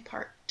exciting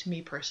part to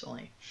me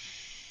personally.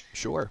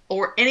 Sure.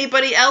 Or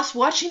anybody else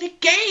watching the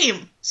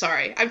game!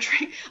 Sorry, I'm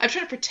trying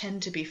to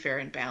pretend to be fair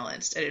and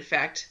balanced, and in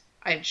fact,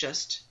 I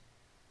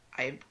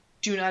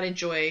do not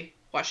enjoy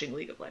watching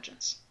League of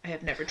Legends. I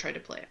have never tried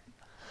to play it.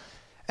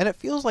 And it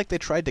feels like they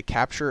tried to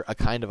capture a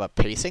kind of a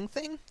pacing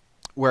thing,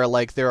 where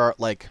there are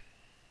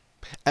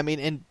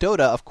in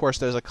Dota, of course,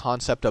 there's a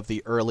concept of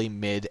the early,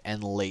 mid,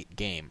 and late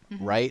game,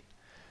 mm-hmm. right?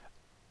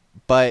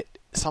 But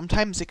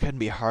sometimes it can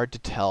be hard to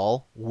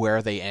tell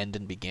where they end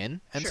and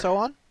begin, and so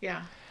on.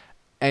 Yeah.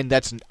 And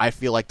I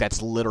feel like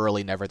that's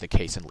literally never the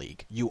case in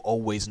League. You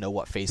always know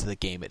what phase of the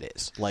game it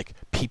is.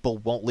 People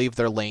won't leave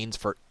their lanes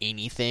for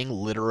anything,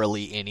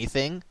 literally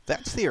anything.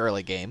 That's the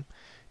early game.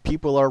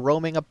 People are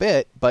roaming a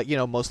bit, but,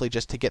 mostly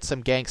just to get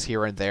some ganks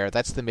here and there.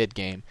 That's the mid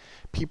game.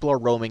 People are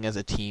roaming as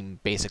a team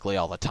basically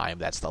all the time.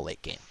 That's the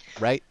late game,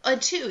 right?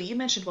 Too, you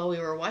mentioned while we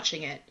were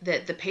watching it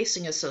that the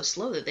pacing is so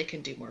slow that they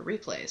can do more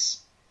replays,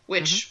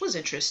 which mm-hmm. was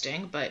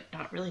interesting, but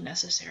not really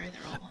necessary.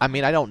 They're all...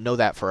 I don't know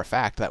that for a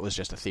fact. That was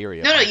just a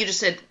theory. No, you just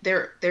said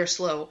they're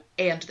slow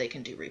and they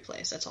can do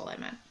replays. That's all I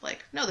meant.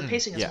 No, the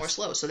pacing is more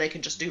slow, so they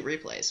can just do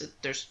replays.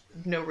 There's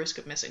no risk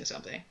of missing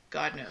something.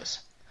 God knows.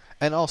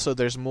 And also,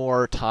 there's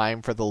more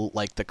time for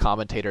the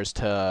commentators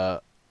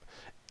to,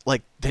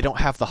 they don't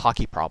have the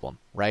hockey problem,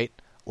 right?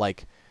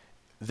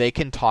 They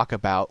can talk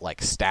about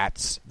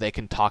stats. They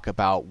can talk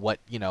about what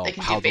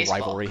how the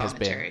rivalry has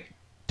been.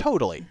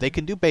 Totally, mm-hmm. They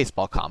can do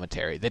baseball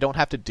commentary. They don't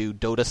have to do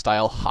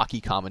Dota-style hockey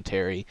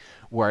commentary,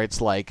 where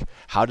it's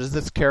how does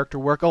this character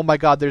work? Oh my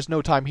God, there's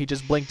no time. He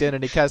just blinked in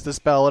and he cast a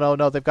spell, and oh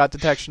no, they've got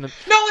detection. And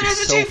no one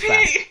has a TP.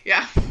 Fast.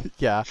 Yeah,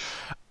 yeah,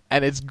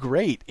 and it's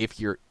great if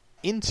you're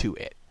into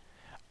it.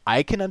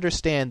 I can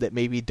understand that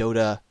maybe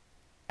Dota,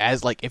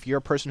 as if you're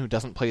a person who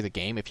doesn't play the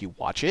game, if you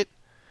watch it,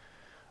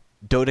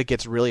 Dota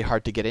gets really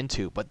hard to get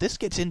into. But this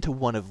gets into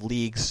one of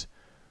League's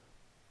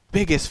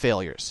biggest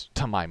failures,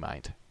 to my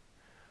mind,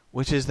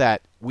 which is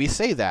that we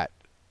say that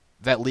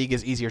that League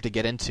is easier to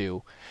get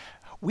into.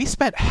 We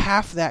spent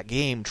half that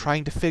game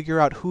trying to figure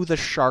out who the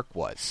shark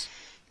was.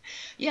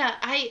 Yeah,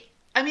 I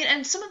mean,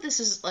 and some of this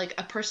is like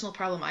a personal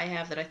problem I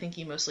have that I think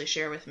you mostly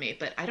share with me,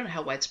 but I don't know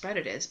how widespread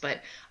it is,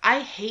 but I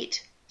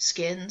hate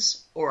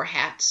skins or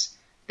hats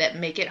that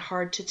make it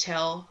hard to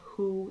tell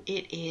who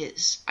it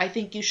is. I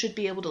think you should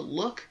be able to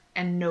look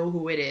and know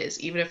who it is,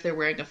 even if they're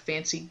wearing a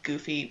fancy,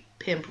 goofy,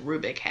 pimp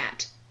Rubik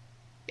hat.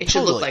 It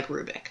should look like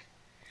Rubik.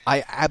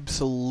 I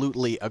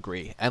absolutely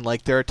agree. And,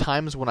 like, there are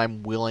times when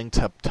I'm willing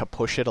to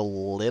push it a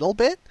little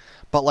bit,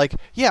 but, like,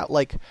 yeah,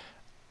 like,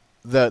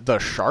 the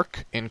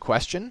shark in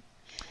question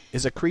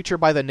is a creature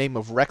by the name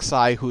of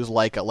Rek'Sai who's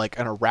like an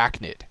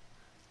arachnid.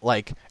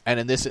 Like, and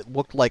in this it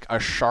looked like a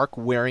shark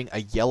wearing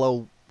a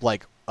yellow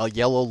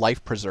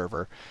life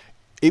preserver.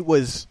 It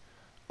was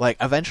like,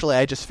 eventually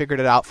I just figured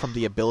it out from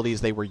the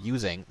abilities they were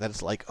using, that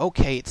it's like,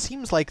 okay, it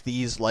seems like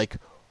these like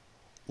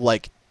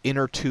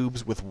inner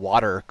tubes with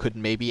water could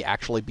maybe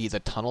actually be the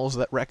tunnels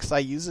that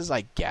Rek'Sai uses,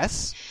 I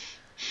guess.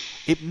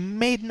 It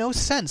made no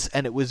sense,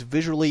 and it was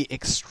visually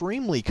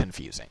extremely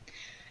confusing.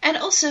 And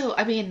also,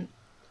 I mean,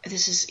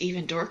 this is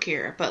even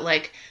dorkier, but,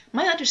 like,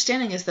 my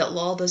understanding is that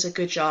LoL does a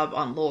good job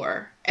on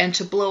lore, and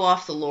to blow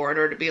off the lore in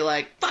order to be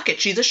like, fuck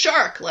it, she's a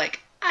shark! Like,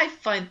 I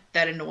find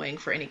that annoying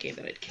for any game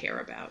that I'd care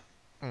about.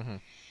 Mm-hmm.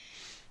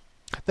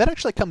 That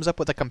actually comes up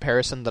with a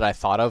comparison that I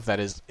thought of that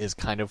is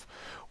kind of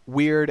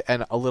weird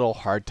and a little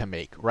hard to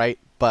make, right?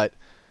 But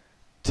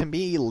to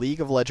me,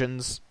 League of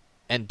Legends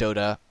and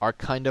Dota are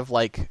kind of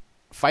like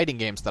fighting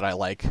games that I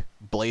like,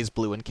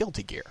 BlazBlue and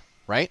Guilty Gear,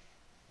 right?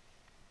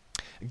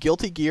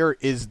 Guilty Gear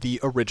is the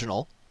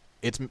original.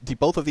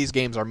 Both of these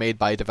games are made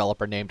by a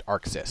developer named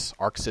ArcSys.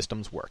 Arc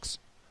Systems Works.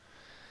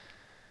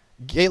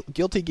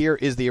 Guilty Gear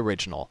is the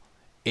original.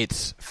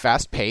 It's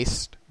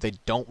fast-paced. They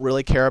don't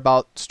really care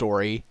about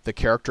story. The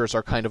characters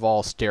are kind of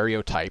all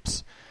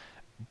stereotypes.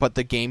 But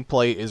the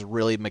gameplay is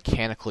really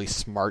mechanically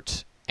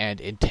smart and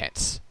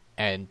intense.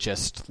 And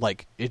just,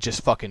 like, it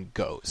just fucking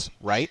goes,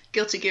 right?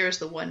 Guilty Gear is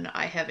the one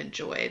I have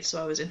enjoyed, so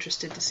I was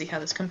interested to see how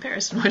this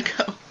comparison would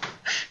go.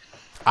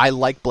 I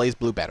like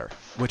BlazBlue better,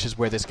 which is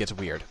where this gets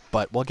weird,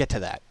 but we'll get to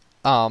that.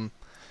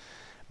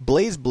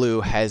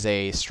 BlazBlue has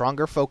a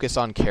stronger focus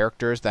on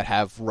characters that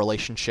have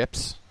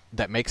relationships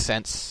that make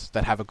sense,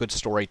 that have a good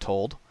story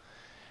told.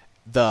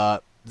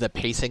 The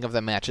pacing of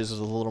the matches is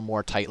a little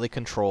more tightly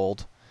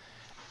controlled.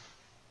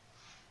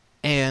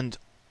 And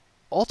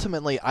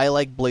ultimately, I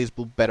like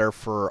BlazBlue better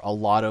for a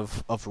lot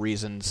of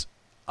reasons.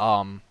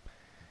 But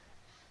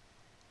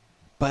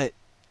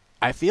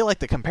I feel like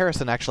the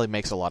comparison actually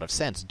makes a lot of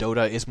sense.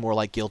 Dota is more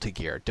like Guilty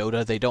Gear.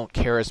 Dota, they don't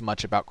care as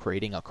much about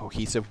creating a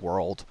cohesive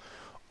world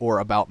or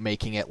about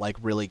making it, like,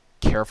 really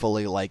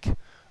carefully, like,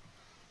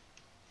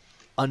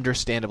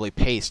 understandably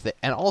paced.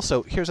 And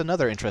also, here's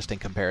another interesting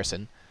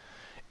comparison.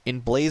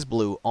 In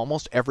BlazBlue,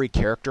 almost every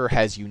character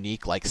has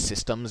unique, like,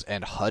 systems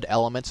and HUD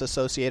elements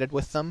associated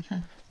with them.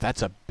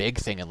 That's a big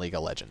thing in League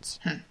of Legends.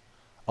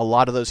 A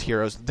lot of those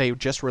heroes, they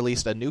just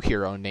released a new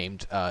hero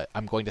named,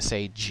 I'm going to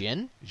say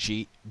Jhin,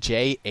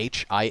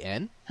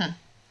 Jhin.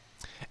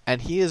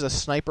 And he is a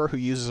sniper who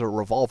uses a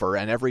revolver,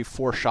 and every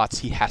 4 shots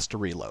he has to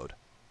reload.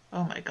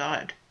 Oh my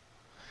god.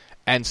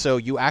 And so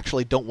you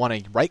actually don't want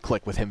to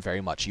right-click with him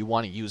very much. You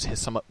want to use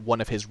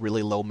one of his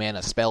really low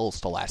mana spells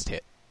to last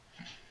hit.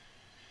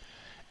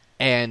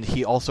 And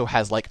he also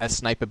has, like, a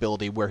snipe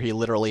ability where he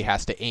literally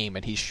has to aim,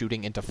 and he's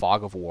shooting into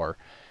Fog of War.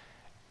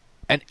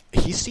 And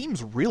he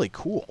seems really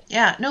cool.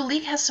 Yeah, no,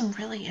 League has some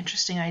really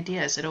interesting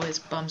ideas. It always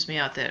bums me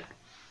out that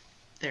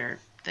they're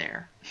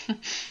there.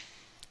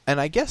 And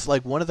I guess,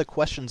 like, one of the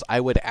questions I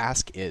would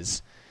ask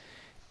is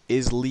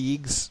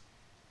League's,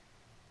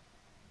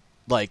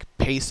 like,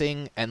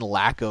 pacing and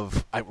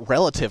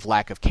relative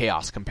lack of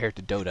chaos compared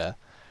to Dota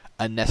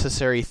a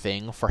necessary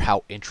thing for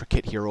how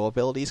intricate hero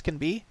abilities can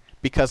be?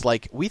 Because,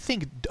 like, we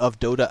think of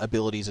Dota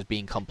abilities as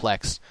being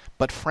complex,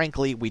 but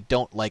frankly, we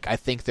don't. Like, I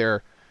think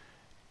they're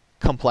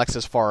complex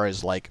as far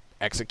as, like,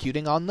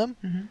 executing on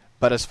them,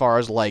 but as far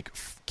as, like,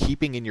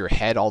 keeping in your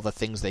head all the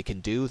things they can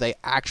do, they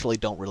actually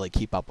don't really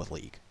keep up with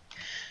League.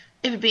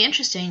 It would be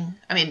interesting,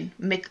 I mean,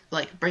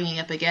 bringing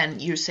up again,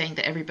 you're saying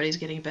that everybody's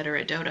getting better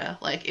at Dota.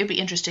 Like, it'd be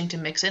interesting to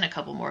mix in a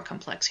couple more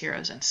complex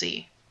heroes and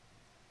see.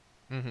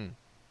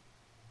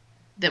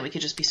 That we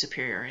could just be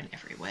superior in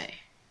every way.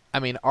 I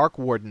mean, Arc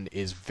Warden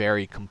is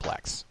very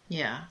complex.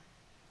 Yeah.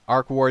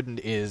 Arc Warden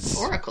is...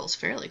 Oracle's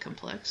fairly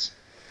complex.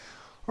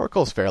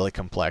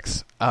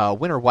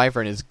 Winter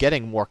Wyvern is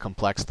getting more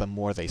complex the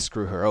more they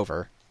screw her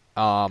over.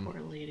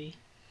 Poor lady.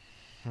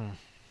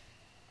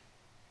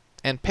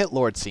 And Pit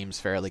Lord seems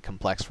fairly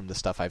complex from the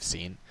stuff I've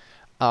seen.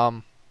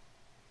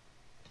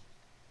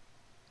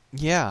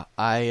 Yeah,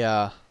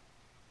 I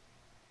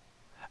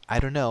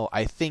don't know.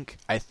 I think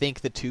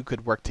the two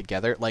could work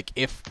together. Like,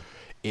 if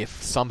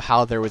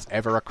somehow there was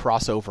ever a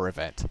crossover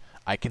event,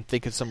 I can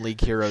think of some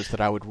League heroes that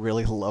I would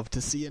really love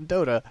to see in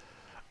Dota.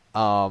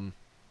 I'm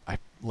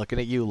looking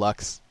at you,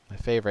 Lux, my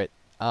favorite.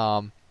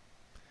 But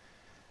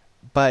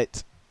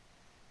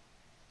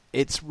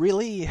it's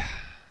really...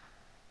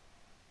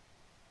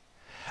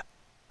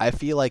 I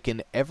feel like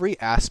in every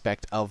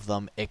aspect of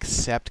them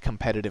except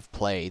competitive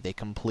play, they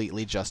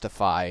completely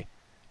justify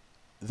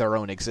their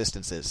own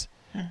existences.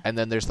 And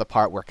then there's the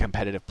part where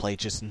competitive play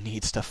just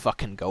needs to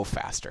fucking go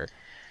faster.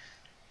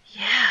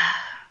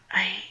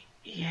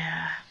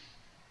 Yeah.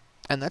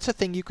 And that's a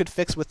thing you could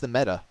fix with the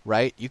meta,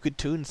 right? You could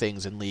tune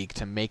things in League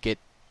to make it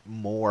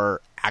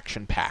more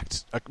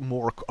action-packed,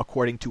 more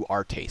according to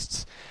our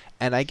tastes.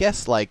 And I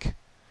guess, like,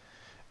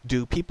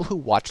 do people who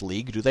watch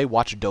League, do they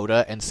watch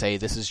Dota and say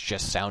this is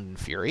just sound and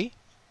fury?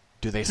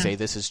 Do they say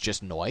this is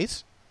just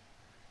noise?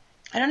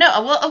 I don't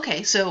know. Well,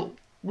 okay, so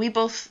we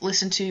both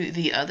listen to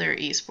the other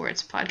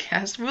esports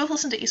podcast. We both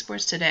listen to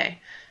esports today.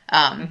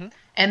 And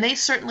they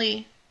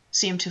certainly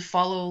seem to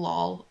follow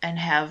LoL and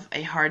have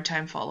a hard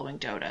time following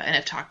Dota, and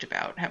have talked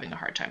about having a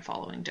hard time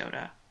following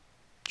Dota.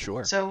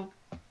 Sure. So,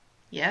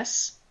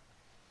 yes.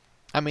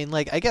 I mean,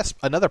 like, I guess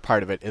another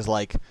part of it is,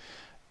 like,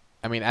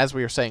 I mean, as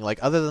we were saying,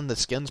 like, other than the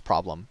skins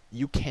problem,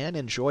 you can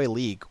enjoy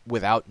League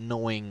without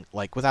knowing,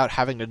 like, without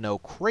having to know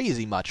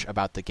crazy much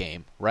about the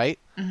game, right?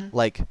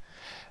 Like,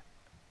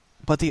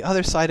 but the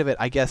other side of it,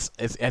 I guess,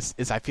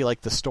 is I feel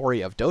like the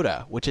story of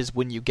Dota, which is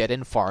when you get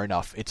in far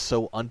enough, it's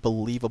so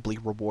unbelievably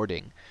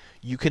rewarding.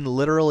 You can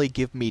literally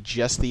give me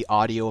just the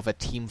audio of a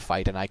team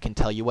fight and I can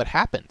tell you what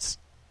happens.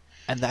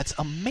 And that's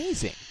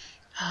amazing.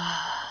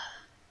 I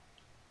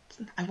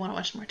want to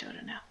watch more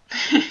Dota now.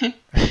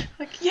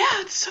 Like,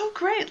 yeah, it's so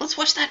great. Let's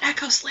watch that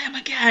Echo Slam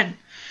again.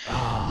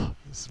 Oh,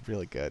 this is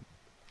really good.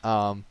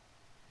 Yeah,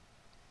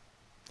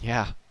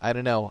 I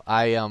don't know.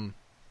 I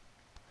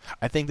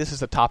think this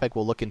is a topic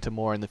we'll look into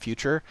more in the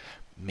future.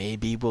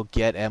 Maybe we'll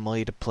get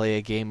Emily to play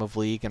a game of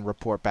League and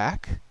report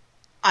back.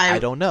 I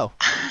don't know.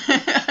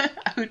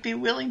 I would be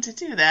willing to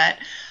do that,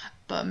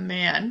 but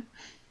man,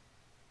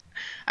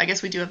 I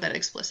guess we do have that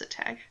explicit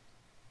tag.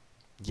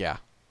 Yeah.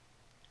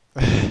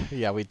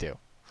 Yeah, we do.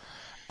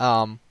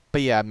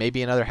 But yeah,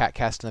 maybe another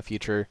Hatcast in the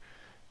future.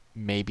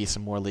 Maybe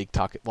some more League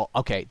talk. Well,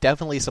 okay,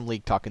 definitely some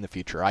League talk in the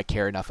future. I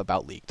care enough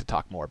about League to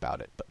talk more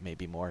about it, but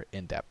maybe more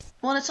in depth.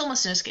 Well, and it's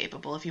almost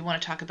inescapable if you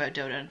want to talk about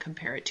Dota and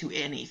compare it to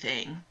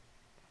anything,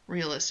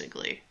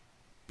 realistically.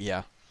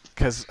 Yeah,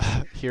 because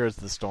Heroes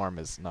of the Storm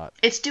is not...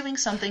 It's doing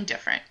something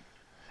different.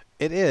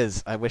 It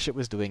is. I wish it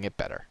was doing it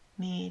better.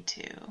 Me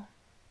too.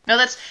 No,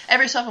 that's...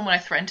 Every so often when I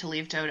threaten to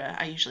leave Dota,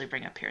 I usually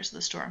bring up Heroes of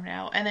the Storm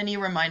now, and then you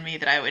remind me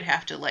that I would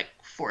have to, like,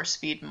 force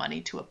feed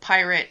money to a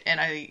pirate, and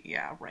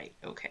yeah, right,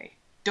 okay.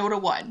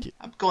 Dota 1.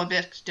 I'm going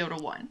back to Dota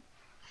 1.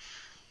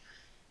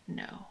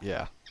 No.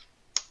 Yeah.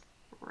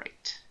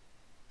 Right.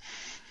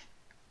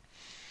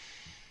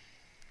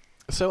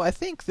 So I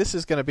think this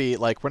is going to be,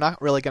 like, we're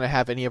not really going to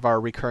have any of our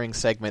recurring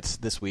segments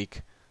this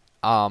week,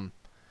 because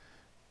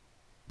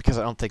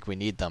I don't think we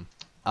need them.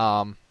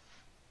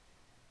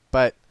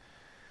 But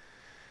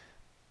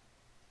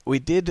we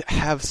did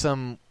have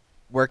some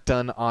work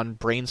done on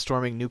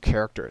brainstorming new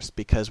characters,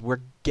 because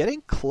we're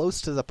getting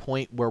close to the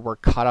point where we're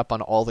caught up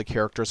on all the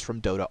characters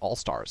from Dota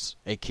All-Stars,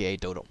 aka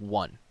Dota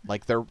 1.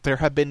 Like, there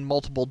have been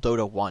multiple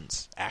Dota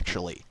 1s,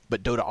 actually,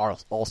 but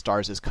Dota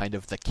All-Stars is kind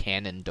of the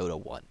canon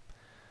Dota 1.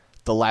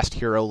 The last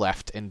hero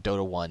left in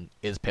Dota 1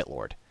 is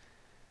Pitlord.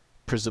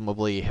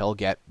 Presumably he'll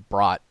get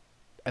brought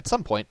at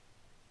some point.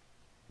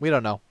 We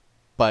don't know.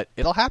 But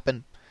it'll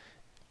happen.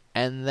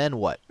 And then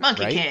what?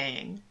 Monkey right?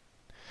 King.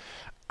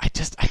 I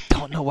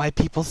don't know why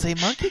people say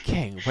Monkey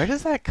King. Where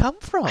does that come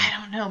from? I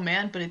don't know,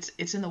 man, but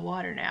it's in the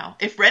water now.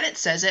 If Reddit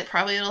says it,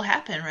 probably it'll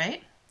happen,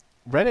 right?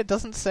 Reddit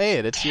doesn't say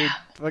it.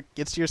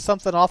 It's your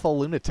something awful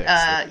lunatics.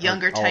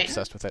 Younger Titan.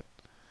 Obsessed with it.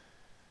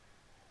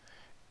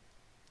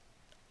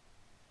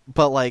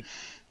 But like,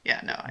 yeah,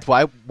 no.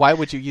 Why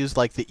would you use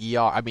like the ER?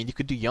 I mean, you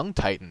could do Young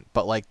Titan,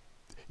 but like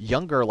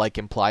younger like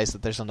implies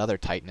that there's another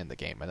Titan in the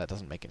game, and that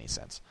doesn't make any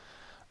sense.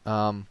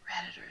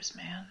 Redditors,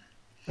 man.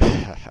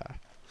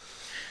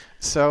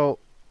 So,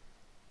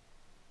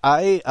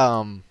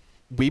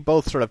 we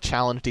both sort of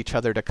challenged each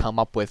other to come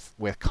up with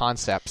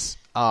concepts.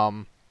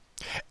 And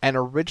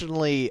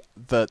originally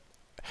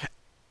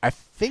I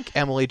think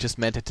Emily just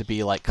meant it to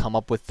be like come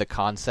up with the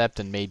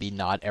concept and maybe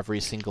not every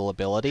single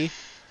ability.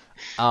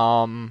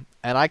 And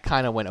I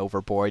kind of went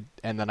overboard,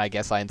 and then I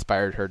guess I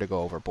inspired her to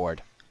go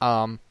overboard.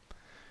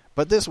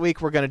 But this week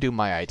we're going to do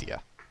my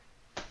idea.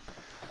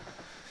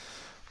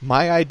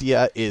 My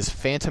idea is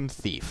Phantom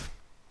Thief,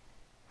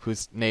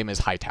 whose name is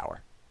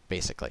Hightower,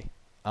 basically.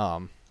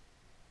 And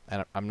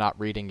I'm not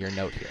reading your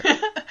note here.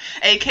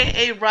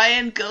 AKA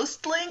Ryan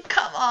Ghostlink?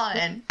 Come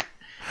on!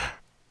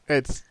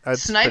 It's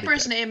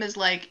Sniper's name is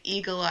like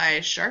Eagle Eye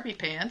Sharpie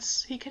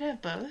Pants. He could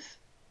have both.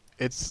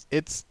 It's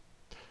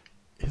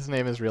his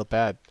name is real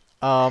bad.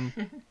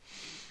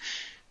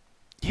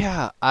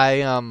 Yeah,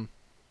 I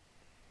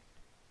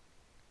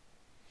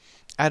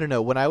don't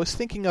know. When I was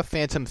thinking of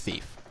Phantom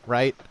Thief,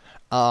 right?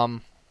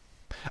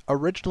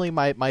 Originally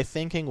my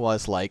thinking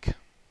was like,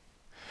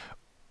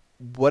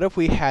 what if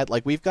we had,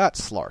 like, we've got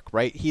Slark,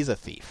 right? He's a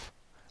thief.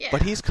 Yeah.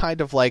 But he's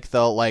kind of like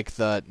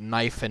the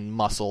knife and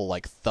muscle,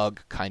 like,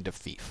 thug kind of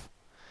thief.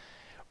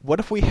 What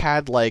if we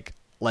had like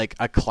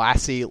a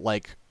classy,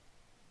 like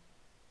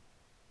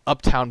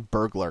uptown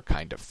burglar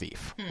kind of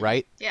thief,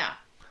 right? Yeah.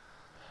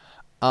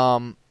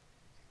 And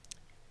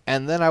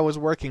then I was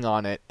working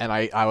on it, and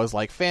I was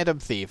like, Phantom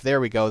Thief,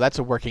 there we go, that's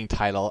a working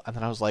title. And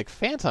then I was like,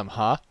 Phantom,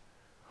 huh?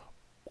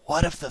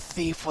 What if the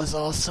thief was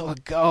also a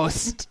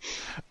ghost?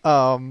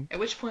 At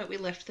which point we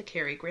left the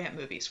Cary Grant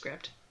movie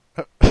script.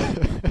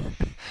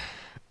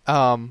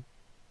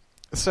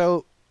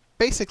 So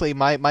basically,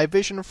 my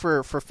vision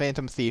for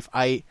Phantom Thief,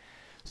 I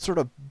sort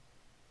of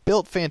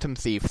built Phantom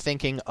Thief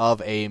thinking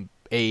of a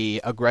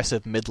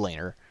aggressive mid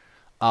laner.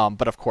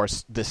 But of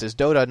course, this is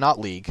Dota, not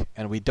League,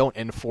 and we don't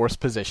enforce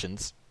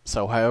positions.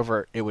 So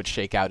however it would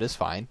shake out is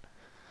fine.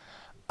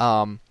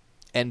 And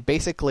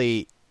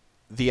basically,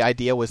 the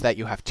idea was that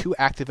you have 2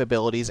 active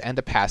abilities and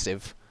a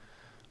passive,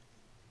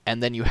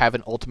 and then you have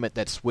an ultimate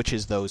that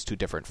switches those to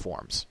different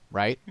forms,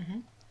 right? Mm-hmm.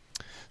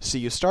 So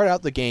you start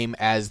out the game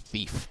as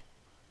Thief,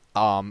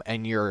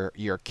 and your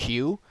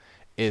Q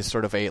is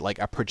sort of a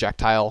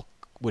projectile,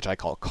 which I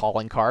call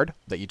calling card,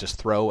 that you just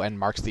throw and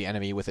marks the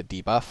enemy with a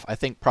debuff. I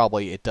think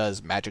probably it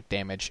does magic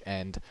damage,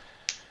 and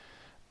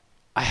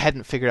I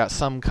hadn't figured out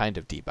some kind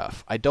of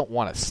debuff. I don't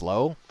want it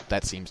slow.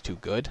 That seems too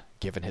good,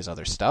 given his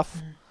other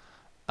stuff.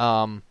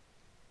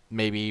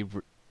 Maybe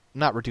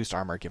not reduced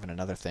armor, given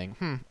another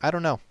thing. I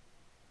don't know.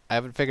 I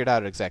haven't figured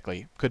out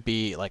exactly. Could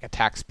be like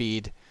attack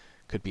speed,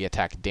 could be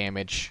attack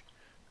damage,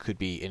 could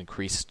be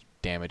increased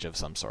damage of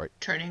some sort.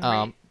 Turning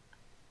rate.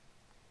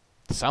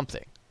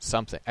 Something.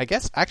 I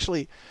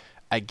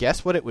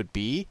guess what it would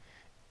be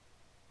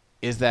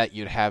is that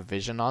you'd have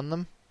vision on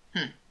them.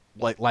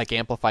 Like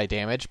amplify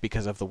damage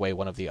because of the way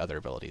one of the other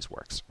abilities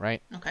works,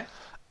 right? Okay.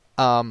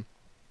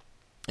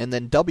 And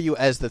then W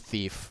as the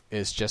thief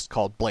is just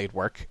called blade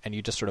work, and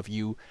you just sort of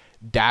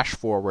dash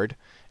forward,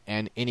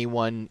 and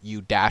anyone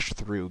you dash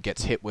through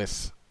gets hit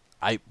with.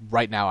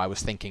 Right now I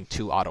was thinking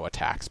 2 auto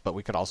attacks, but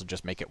we could also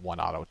just make it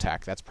 1 auto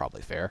attack. That's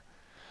probably fair.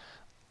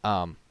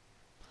 And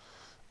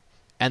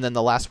then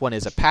the last one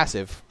is a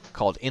passive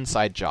called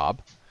Inside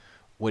Job,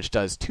 which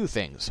does 2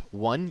 things.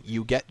 1,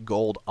 you get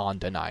gold on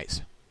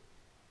denies.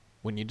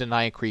 When you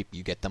deny a creep,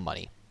 you get the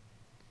money.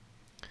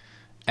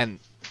 And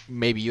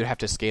maybe you'd have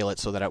to scale it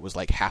so that it was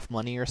like half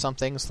money or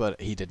something, so that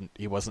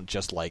he wasn't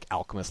just like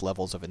alchemist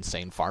levels of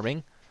insane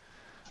farming.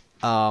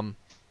 And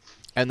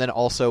then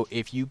also,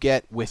 if you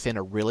get within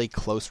a really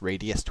close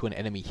radius to an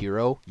enemy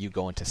hero, you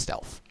go into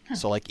stealth.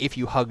 So like if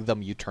you hug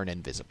them, you turn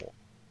invisible.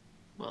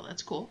 Well,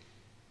 that's cool.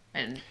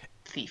 And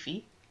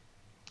thiefy.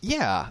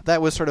 Yeah,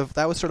 that was sort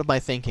of my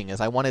thinking,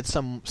 is I wanted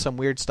some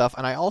weird stuff,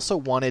 and I also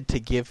wanted to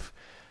give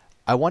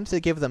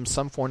them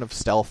some form of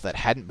stealth that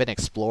hadn't been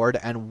explored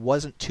and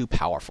wasn't too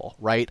powerful,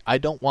 right? I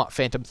don't want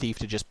Phantom Thief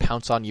to just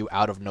pounce on you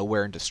out of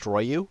nowhere and destroy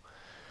you,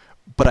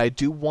 but I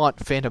do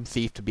want Phantom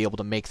Thief to be able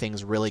to make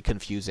things really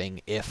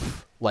confusing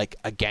if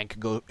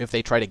if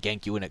they try to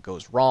gank you and it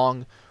goes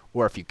wrong,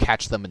 or if you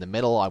catch them in the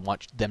middle, I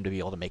want them to be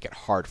able to make it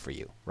hard for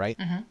you, right?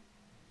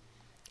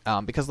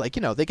 Mm-hmm. Because they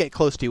get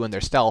close to you in their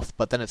stealth,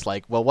 but then it's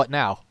like, well, what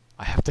now?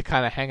 I have to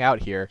kind of hang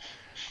out here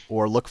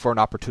or look for an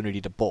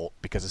opportunity to bolt,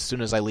 because as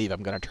soon as I leave,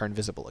 I'm going to turn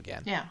visible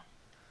again. Yeah.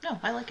 No,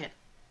 I like it.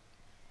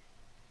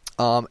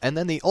 And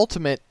then the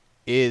ultimate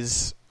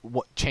is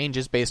what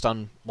changes based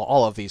on... Well,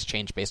 all of these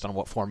change based on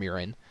what form you're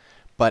in.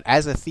 But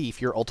as a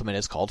thief, your ultimate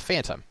is called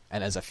Phantom.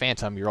 And as a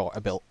Phantom, your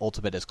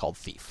ultimate is called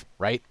Thief,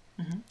 right?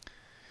 Mm-hmm.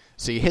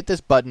 So you hit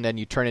this button and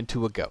you turn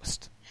into a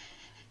ghost.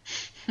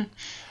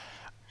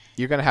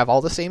 You're going to have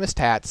all the same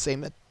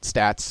stats.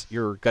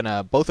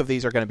 Both of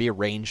these are going to be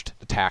ranged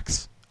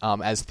attacks.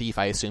 As Thief,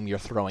 I assume you're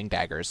throwing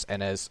daggers,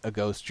 and as a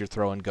ghost, you're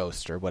throwing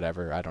ghosts or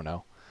whatever. I don't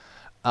know.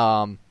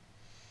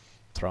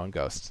 Throwing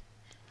ghosts.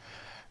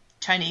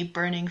 Tiny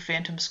burning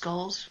phantom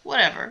skulls,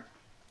 whatever.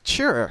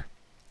 Sure,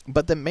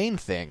 but the main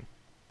thing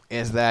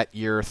is that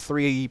your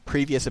 3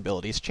 previous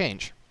abilities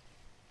change.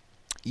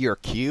 Your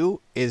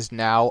Q is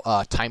now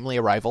Timely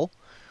Arrival,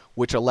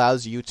 which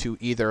allows you to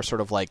either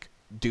sort of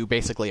do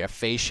basically a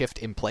phase shift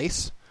in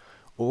place,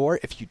 or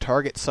if you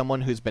target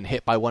someone who's been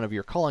hit by one of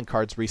your calling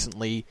cards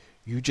recently,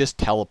 you just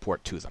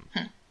teleport to them.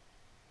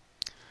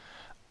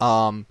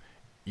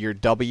 Your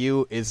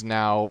W is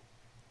now...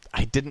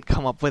 I didn't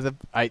come up with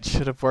I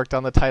should have worked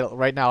on the title.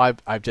 Right now,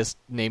 I've just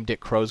named it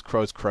Crows,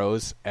 Crows,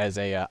 Crows as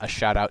a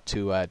shout-out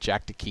to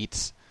Jack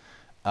DeKeats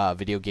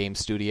video game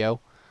studio.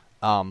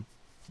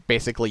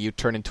 Basically, you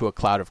turn into a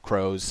cloud of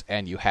crows,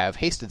 and you have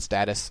hasted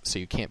status, so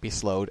you can't be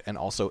slowed, and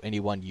also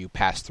anyone you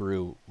pass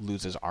through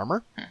loses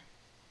armor.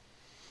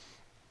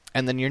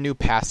 And then your new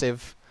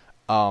passive,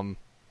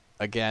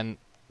 again,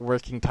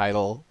 working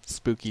title,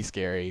 spooky,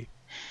 scary.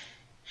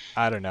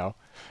 I don't know.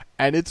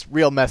 And it's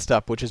real messed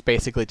up, which is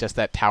basically just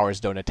that towers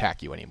don't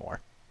attack you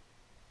anymore.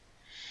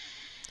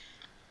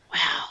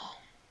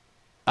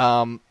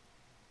 Wow.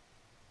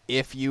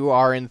 If you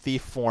are in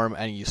Thief form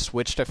and you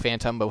switch to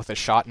Phantom but with a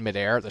shot in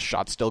midair, the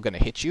shot's still going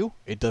to hit you.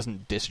 It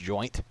doesn't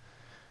disjoint.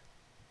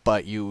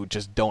 But you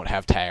just don't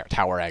have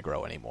tower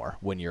aggro anymore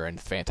when you're in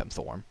Phantom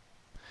form.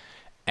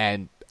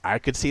 And I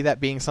could see that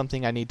being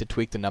something I need to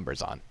tweak the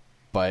numbers on.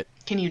 But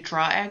can you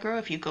draw aggro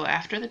if you go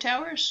after the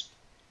towers?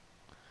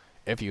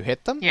 If you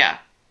hit them? Yeah.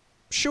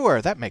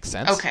 Sure, that makes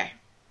sense. Okay.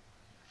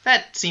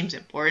 That seems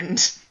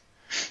important.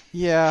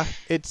 Yeah,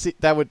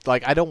 that would,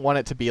 like, I don't want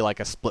it to be like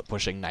a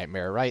split-pushing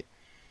nightmare, right?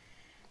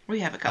 We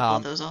have a couple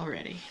of those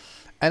already.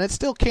 And it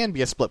still can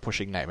be a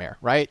split-pushing nightmare,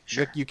 right?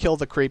 Sure. You kill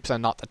the creeps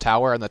and not the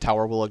tower, and the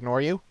tower will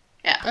ignore you.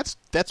 Yeah.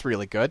 That's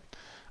really good.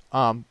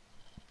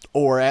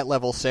 Or at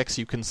level 6,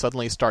 you can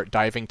suddenly start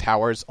diving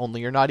towers,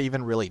 only you're not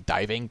even really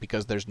diving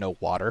because there's no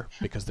water,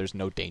 because there's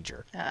no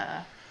danger.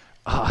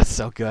 It's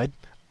so good.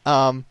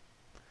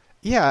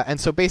 Yeah, and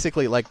so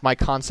basically, like, my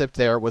concept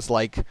there was,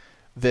 like,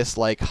 this,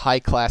 like,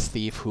 high-class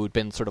thief who'd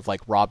been sort of,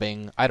 like,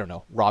 robbing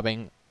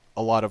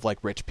a lot of, like,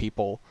 rich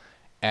people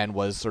and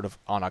was sort of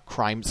on a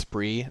crime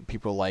spree. And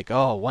people were like,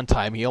 oh, one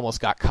time he almost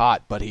got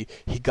caught, but he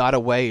got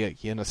away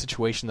in a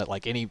situation that,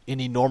 like,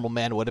 any normal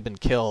man would have been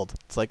killed.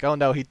 It's like, oh,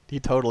 no, he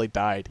totally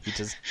died.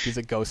 He's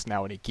a ghost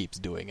now, and he keeps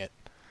doing it.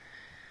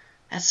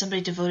 That's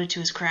somebody devoted to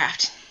his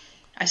craft.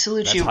 I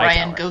salute That's you,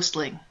 Hightower. Ryan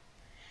Ghostling.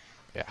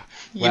 Yeah.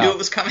 You knew it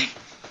was coming.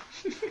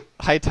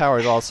 Hightower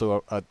is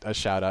also a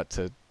shout-out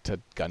to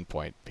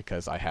Gunpoint,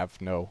 because I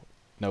have no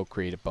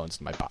creative bones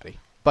in my body.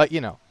 But, you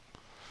know.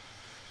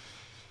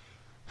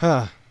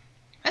 That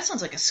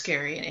sounds like a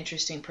scary and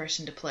interesting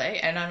person to play,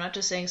 and I'm not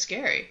just saying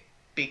scary,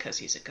 because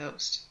he's a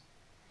ghost.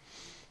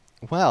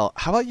 Well,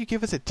 how about you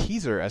give us a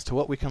teaser as to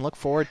what we can look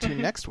forward to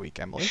next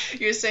week, Emily?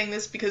 You're saying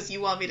this because you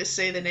want me to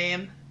say the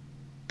name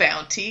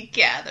Bounty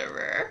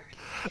Gatherer.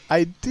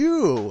 I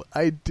do.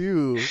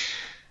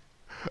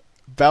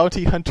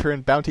 Bounty Hunter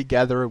and Bounty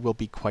Gatherer will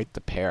be quite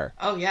the pair.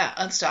 Oh yeah,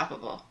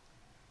 unstoppable.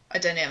 A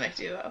dynamic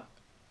duo.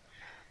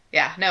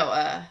 Yeah,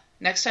 no,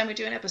 next time we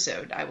do an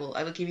episode, I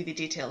will give you the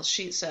details.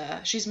 She's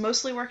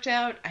mostly worked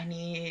out. I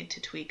need to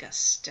tweak a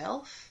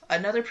stealth.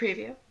 Another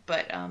preview,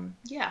 but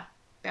yeah,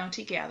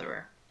 Bounty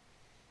Gatherer.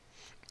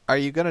 Are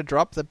you going to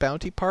drop the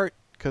bounty part?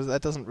 Because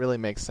that doesn't really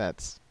make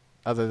sense,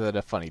 other than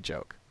a funny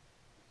joke.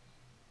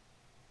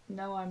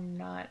 No, I'm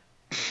not.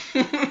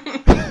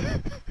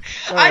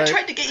 Right. I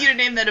tried to get you to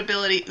name that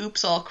ability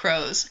Oops All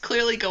Crows.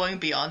 Clearly going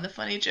beyond the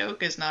funny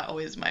joke is not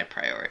always my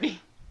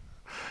priority.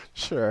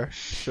 Sure.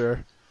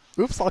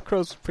 Oops, All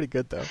Crows was pretty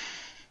good, though.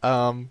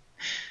 All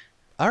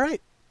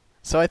right.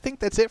 So I think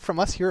that's it from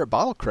us here at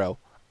Bottle Crow.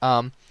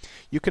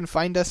 You can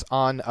find us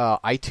on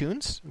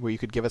iTunes, where you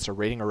could give us a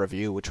rating or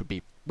review, which would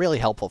be really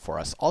helpful for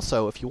us.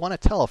 Also, if you want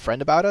to tell a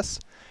friend about us,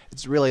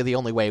 it's really the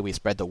only way we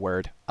spread the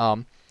word.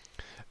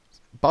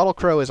 Bottle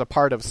Crow is a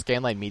part of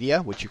Scanline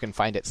Media, which you can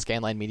find at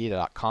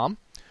scanlinemedia.com.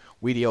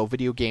 We do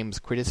video games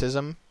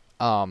criticism,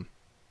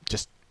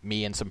 just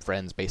me and some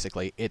friends,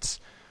 basically. It's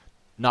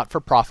not for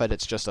profit,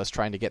 it's just us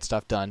trying to get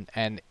stuff done.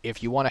 And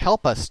if you want to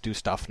help us do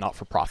stuff not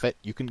for profit,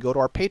 you can go to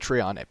our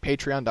Patreon at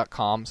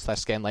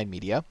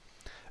patreon.com/scanlinemedia.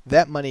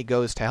 That money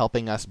goes to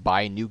helping us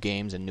buy new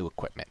games and new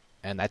equipment,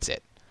 and that's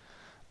it.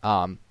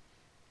 And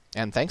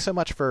thanks so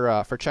much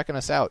for checking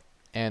us out,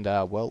 and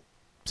we'll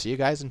see you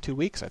guys in 2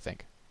 weeks, I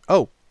think.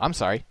 Oh, I'm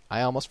sorry,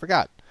 I almost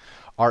forgot.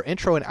 Our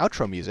intro and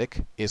outro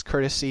music is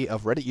courtesy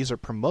of Reddit user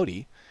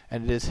Promoti,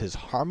 and it is his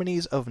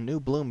Harmonies of New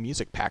Bloom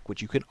music pack,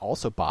 which you can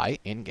also buy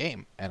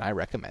in-game, and I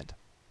recommend.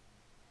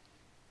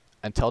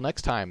 Until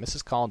next time, this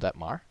is Colin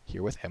Detmar,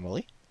 here with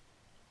Emily.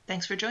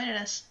 Thanks for joining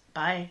us.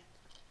 Bye.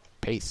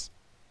 Peace.